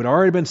praying. We'd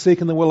already been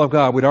seeking the will of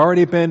God. We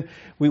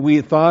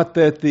thought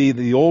that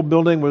the old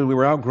building, we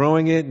were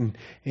outgrowing it,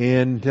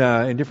 and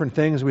different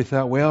things. We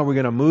thought, well, we're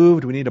going to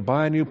move. Do we need to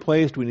buy a new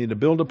place? Do we need to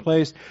build a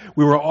place?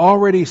 We were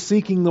already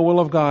seeking the will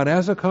of God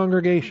as a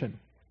congregation.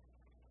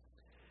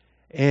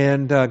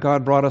 And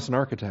God brought us an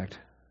architect.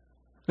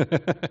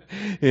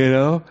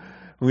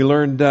 We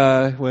learned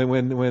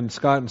when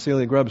Scott and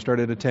Celia Grubb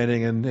started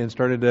attending and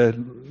started to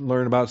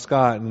learn about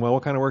Scott. And, well,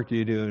 what kind of work do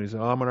you do? And he said,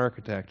 I'm an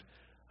architect.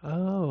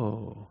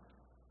 Oh.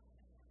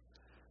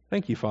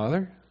 Thank you,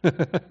 Father.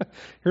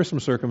 Here's some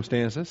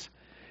circumstances.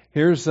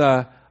 Here's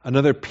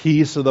another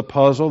piece of the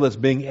puzzle that's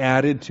being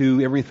added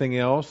to everything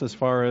else as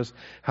far as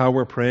how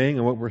we're praying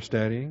and what we're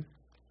studying.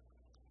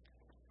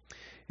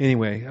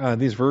 Anyway,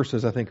 these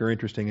verses I think are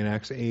interesting in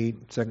Acts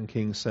 8, 2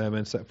 Kings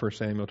 7, 1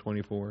 Samuel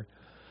 24.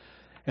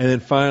 And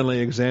then finally,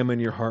 examine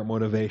your heart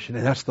motivation.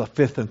 And that's the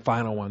fifth and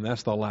final one.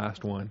 That's the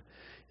last one,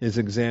 is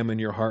examine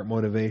your heart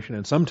motivation.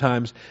 And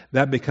sometimes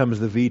that becomes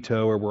the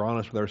veto, or we're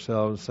honest with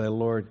ourselves and say,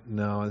 Lord,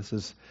 no, this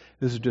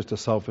is just a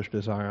selfish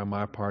desire on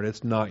my part.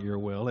 It's not your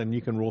will. And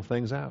you can rule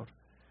things out.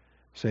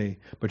 See,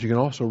 but you can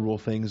also rule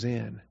things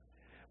in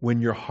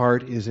when your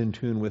heart is in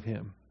tune with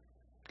Him.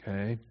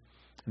 Okay?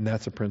 And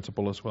that's a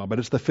principle as well. But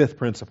it's the fifth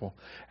principle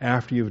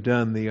after you've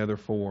done the other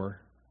four.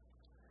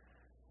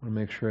 I want to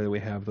make sure that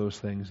we have those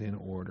things in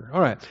order. All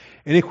right.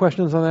 Any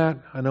questions on that?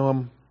 I know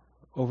I'm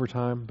over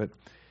time, but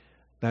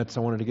I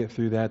wanted to get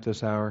through that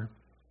this hour.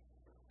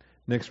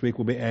 Next week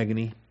will be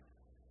agony.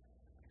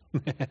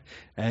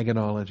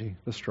 Agonology,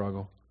 the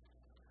struggle.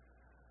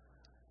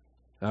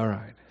 All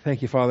right.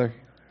 Thank you, Father,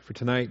 for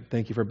tonight.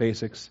 Thank you for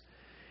basics.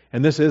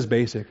 And this is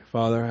basic,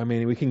 Father. I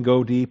mean, we can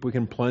go deep, we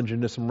can plunge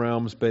into some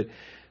realms, but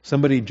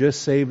somebody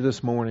just saved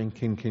this morning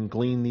can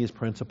glean these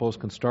principles,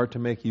 can start to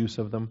make use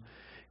of them,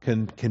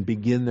 can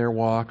begin their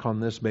walk on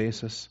this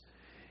basis.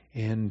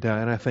 And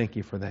I thank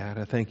you for that.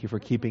 I thank you for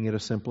keeping it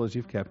as simple as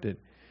you've kept it.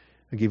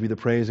 I give you the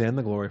praise and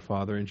the glory,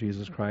 Father, in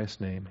Jesus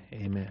Christ's name.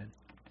 Amen.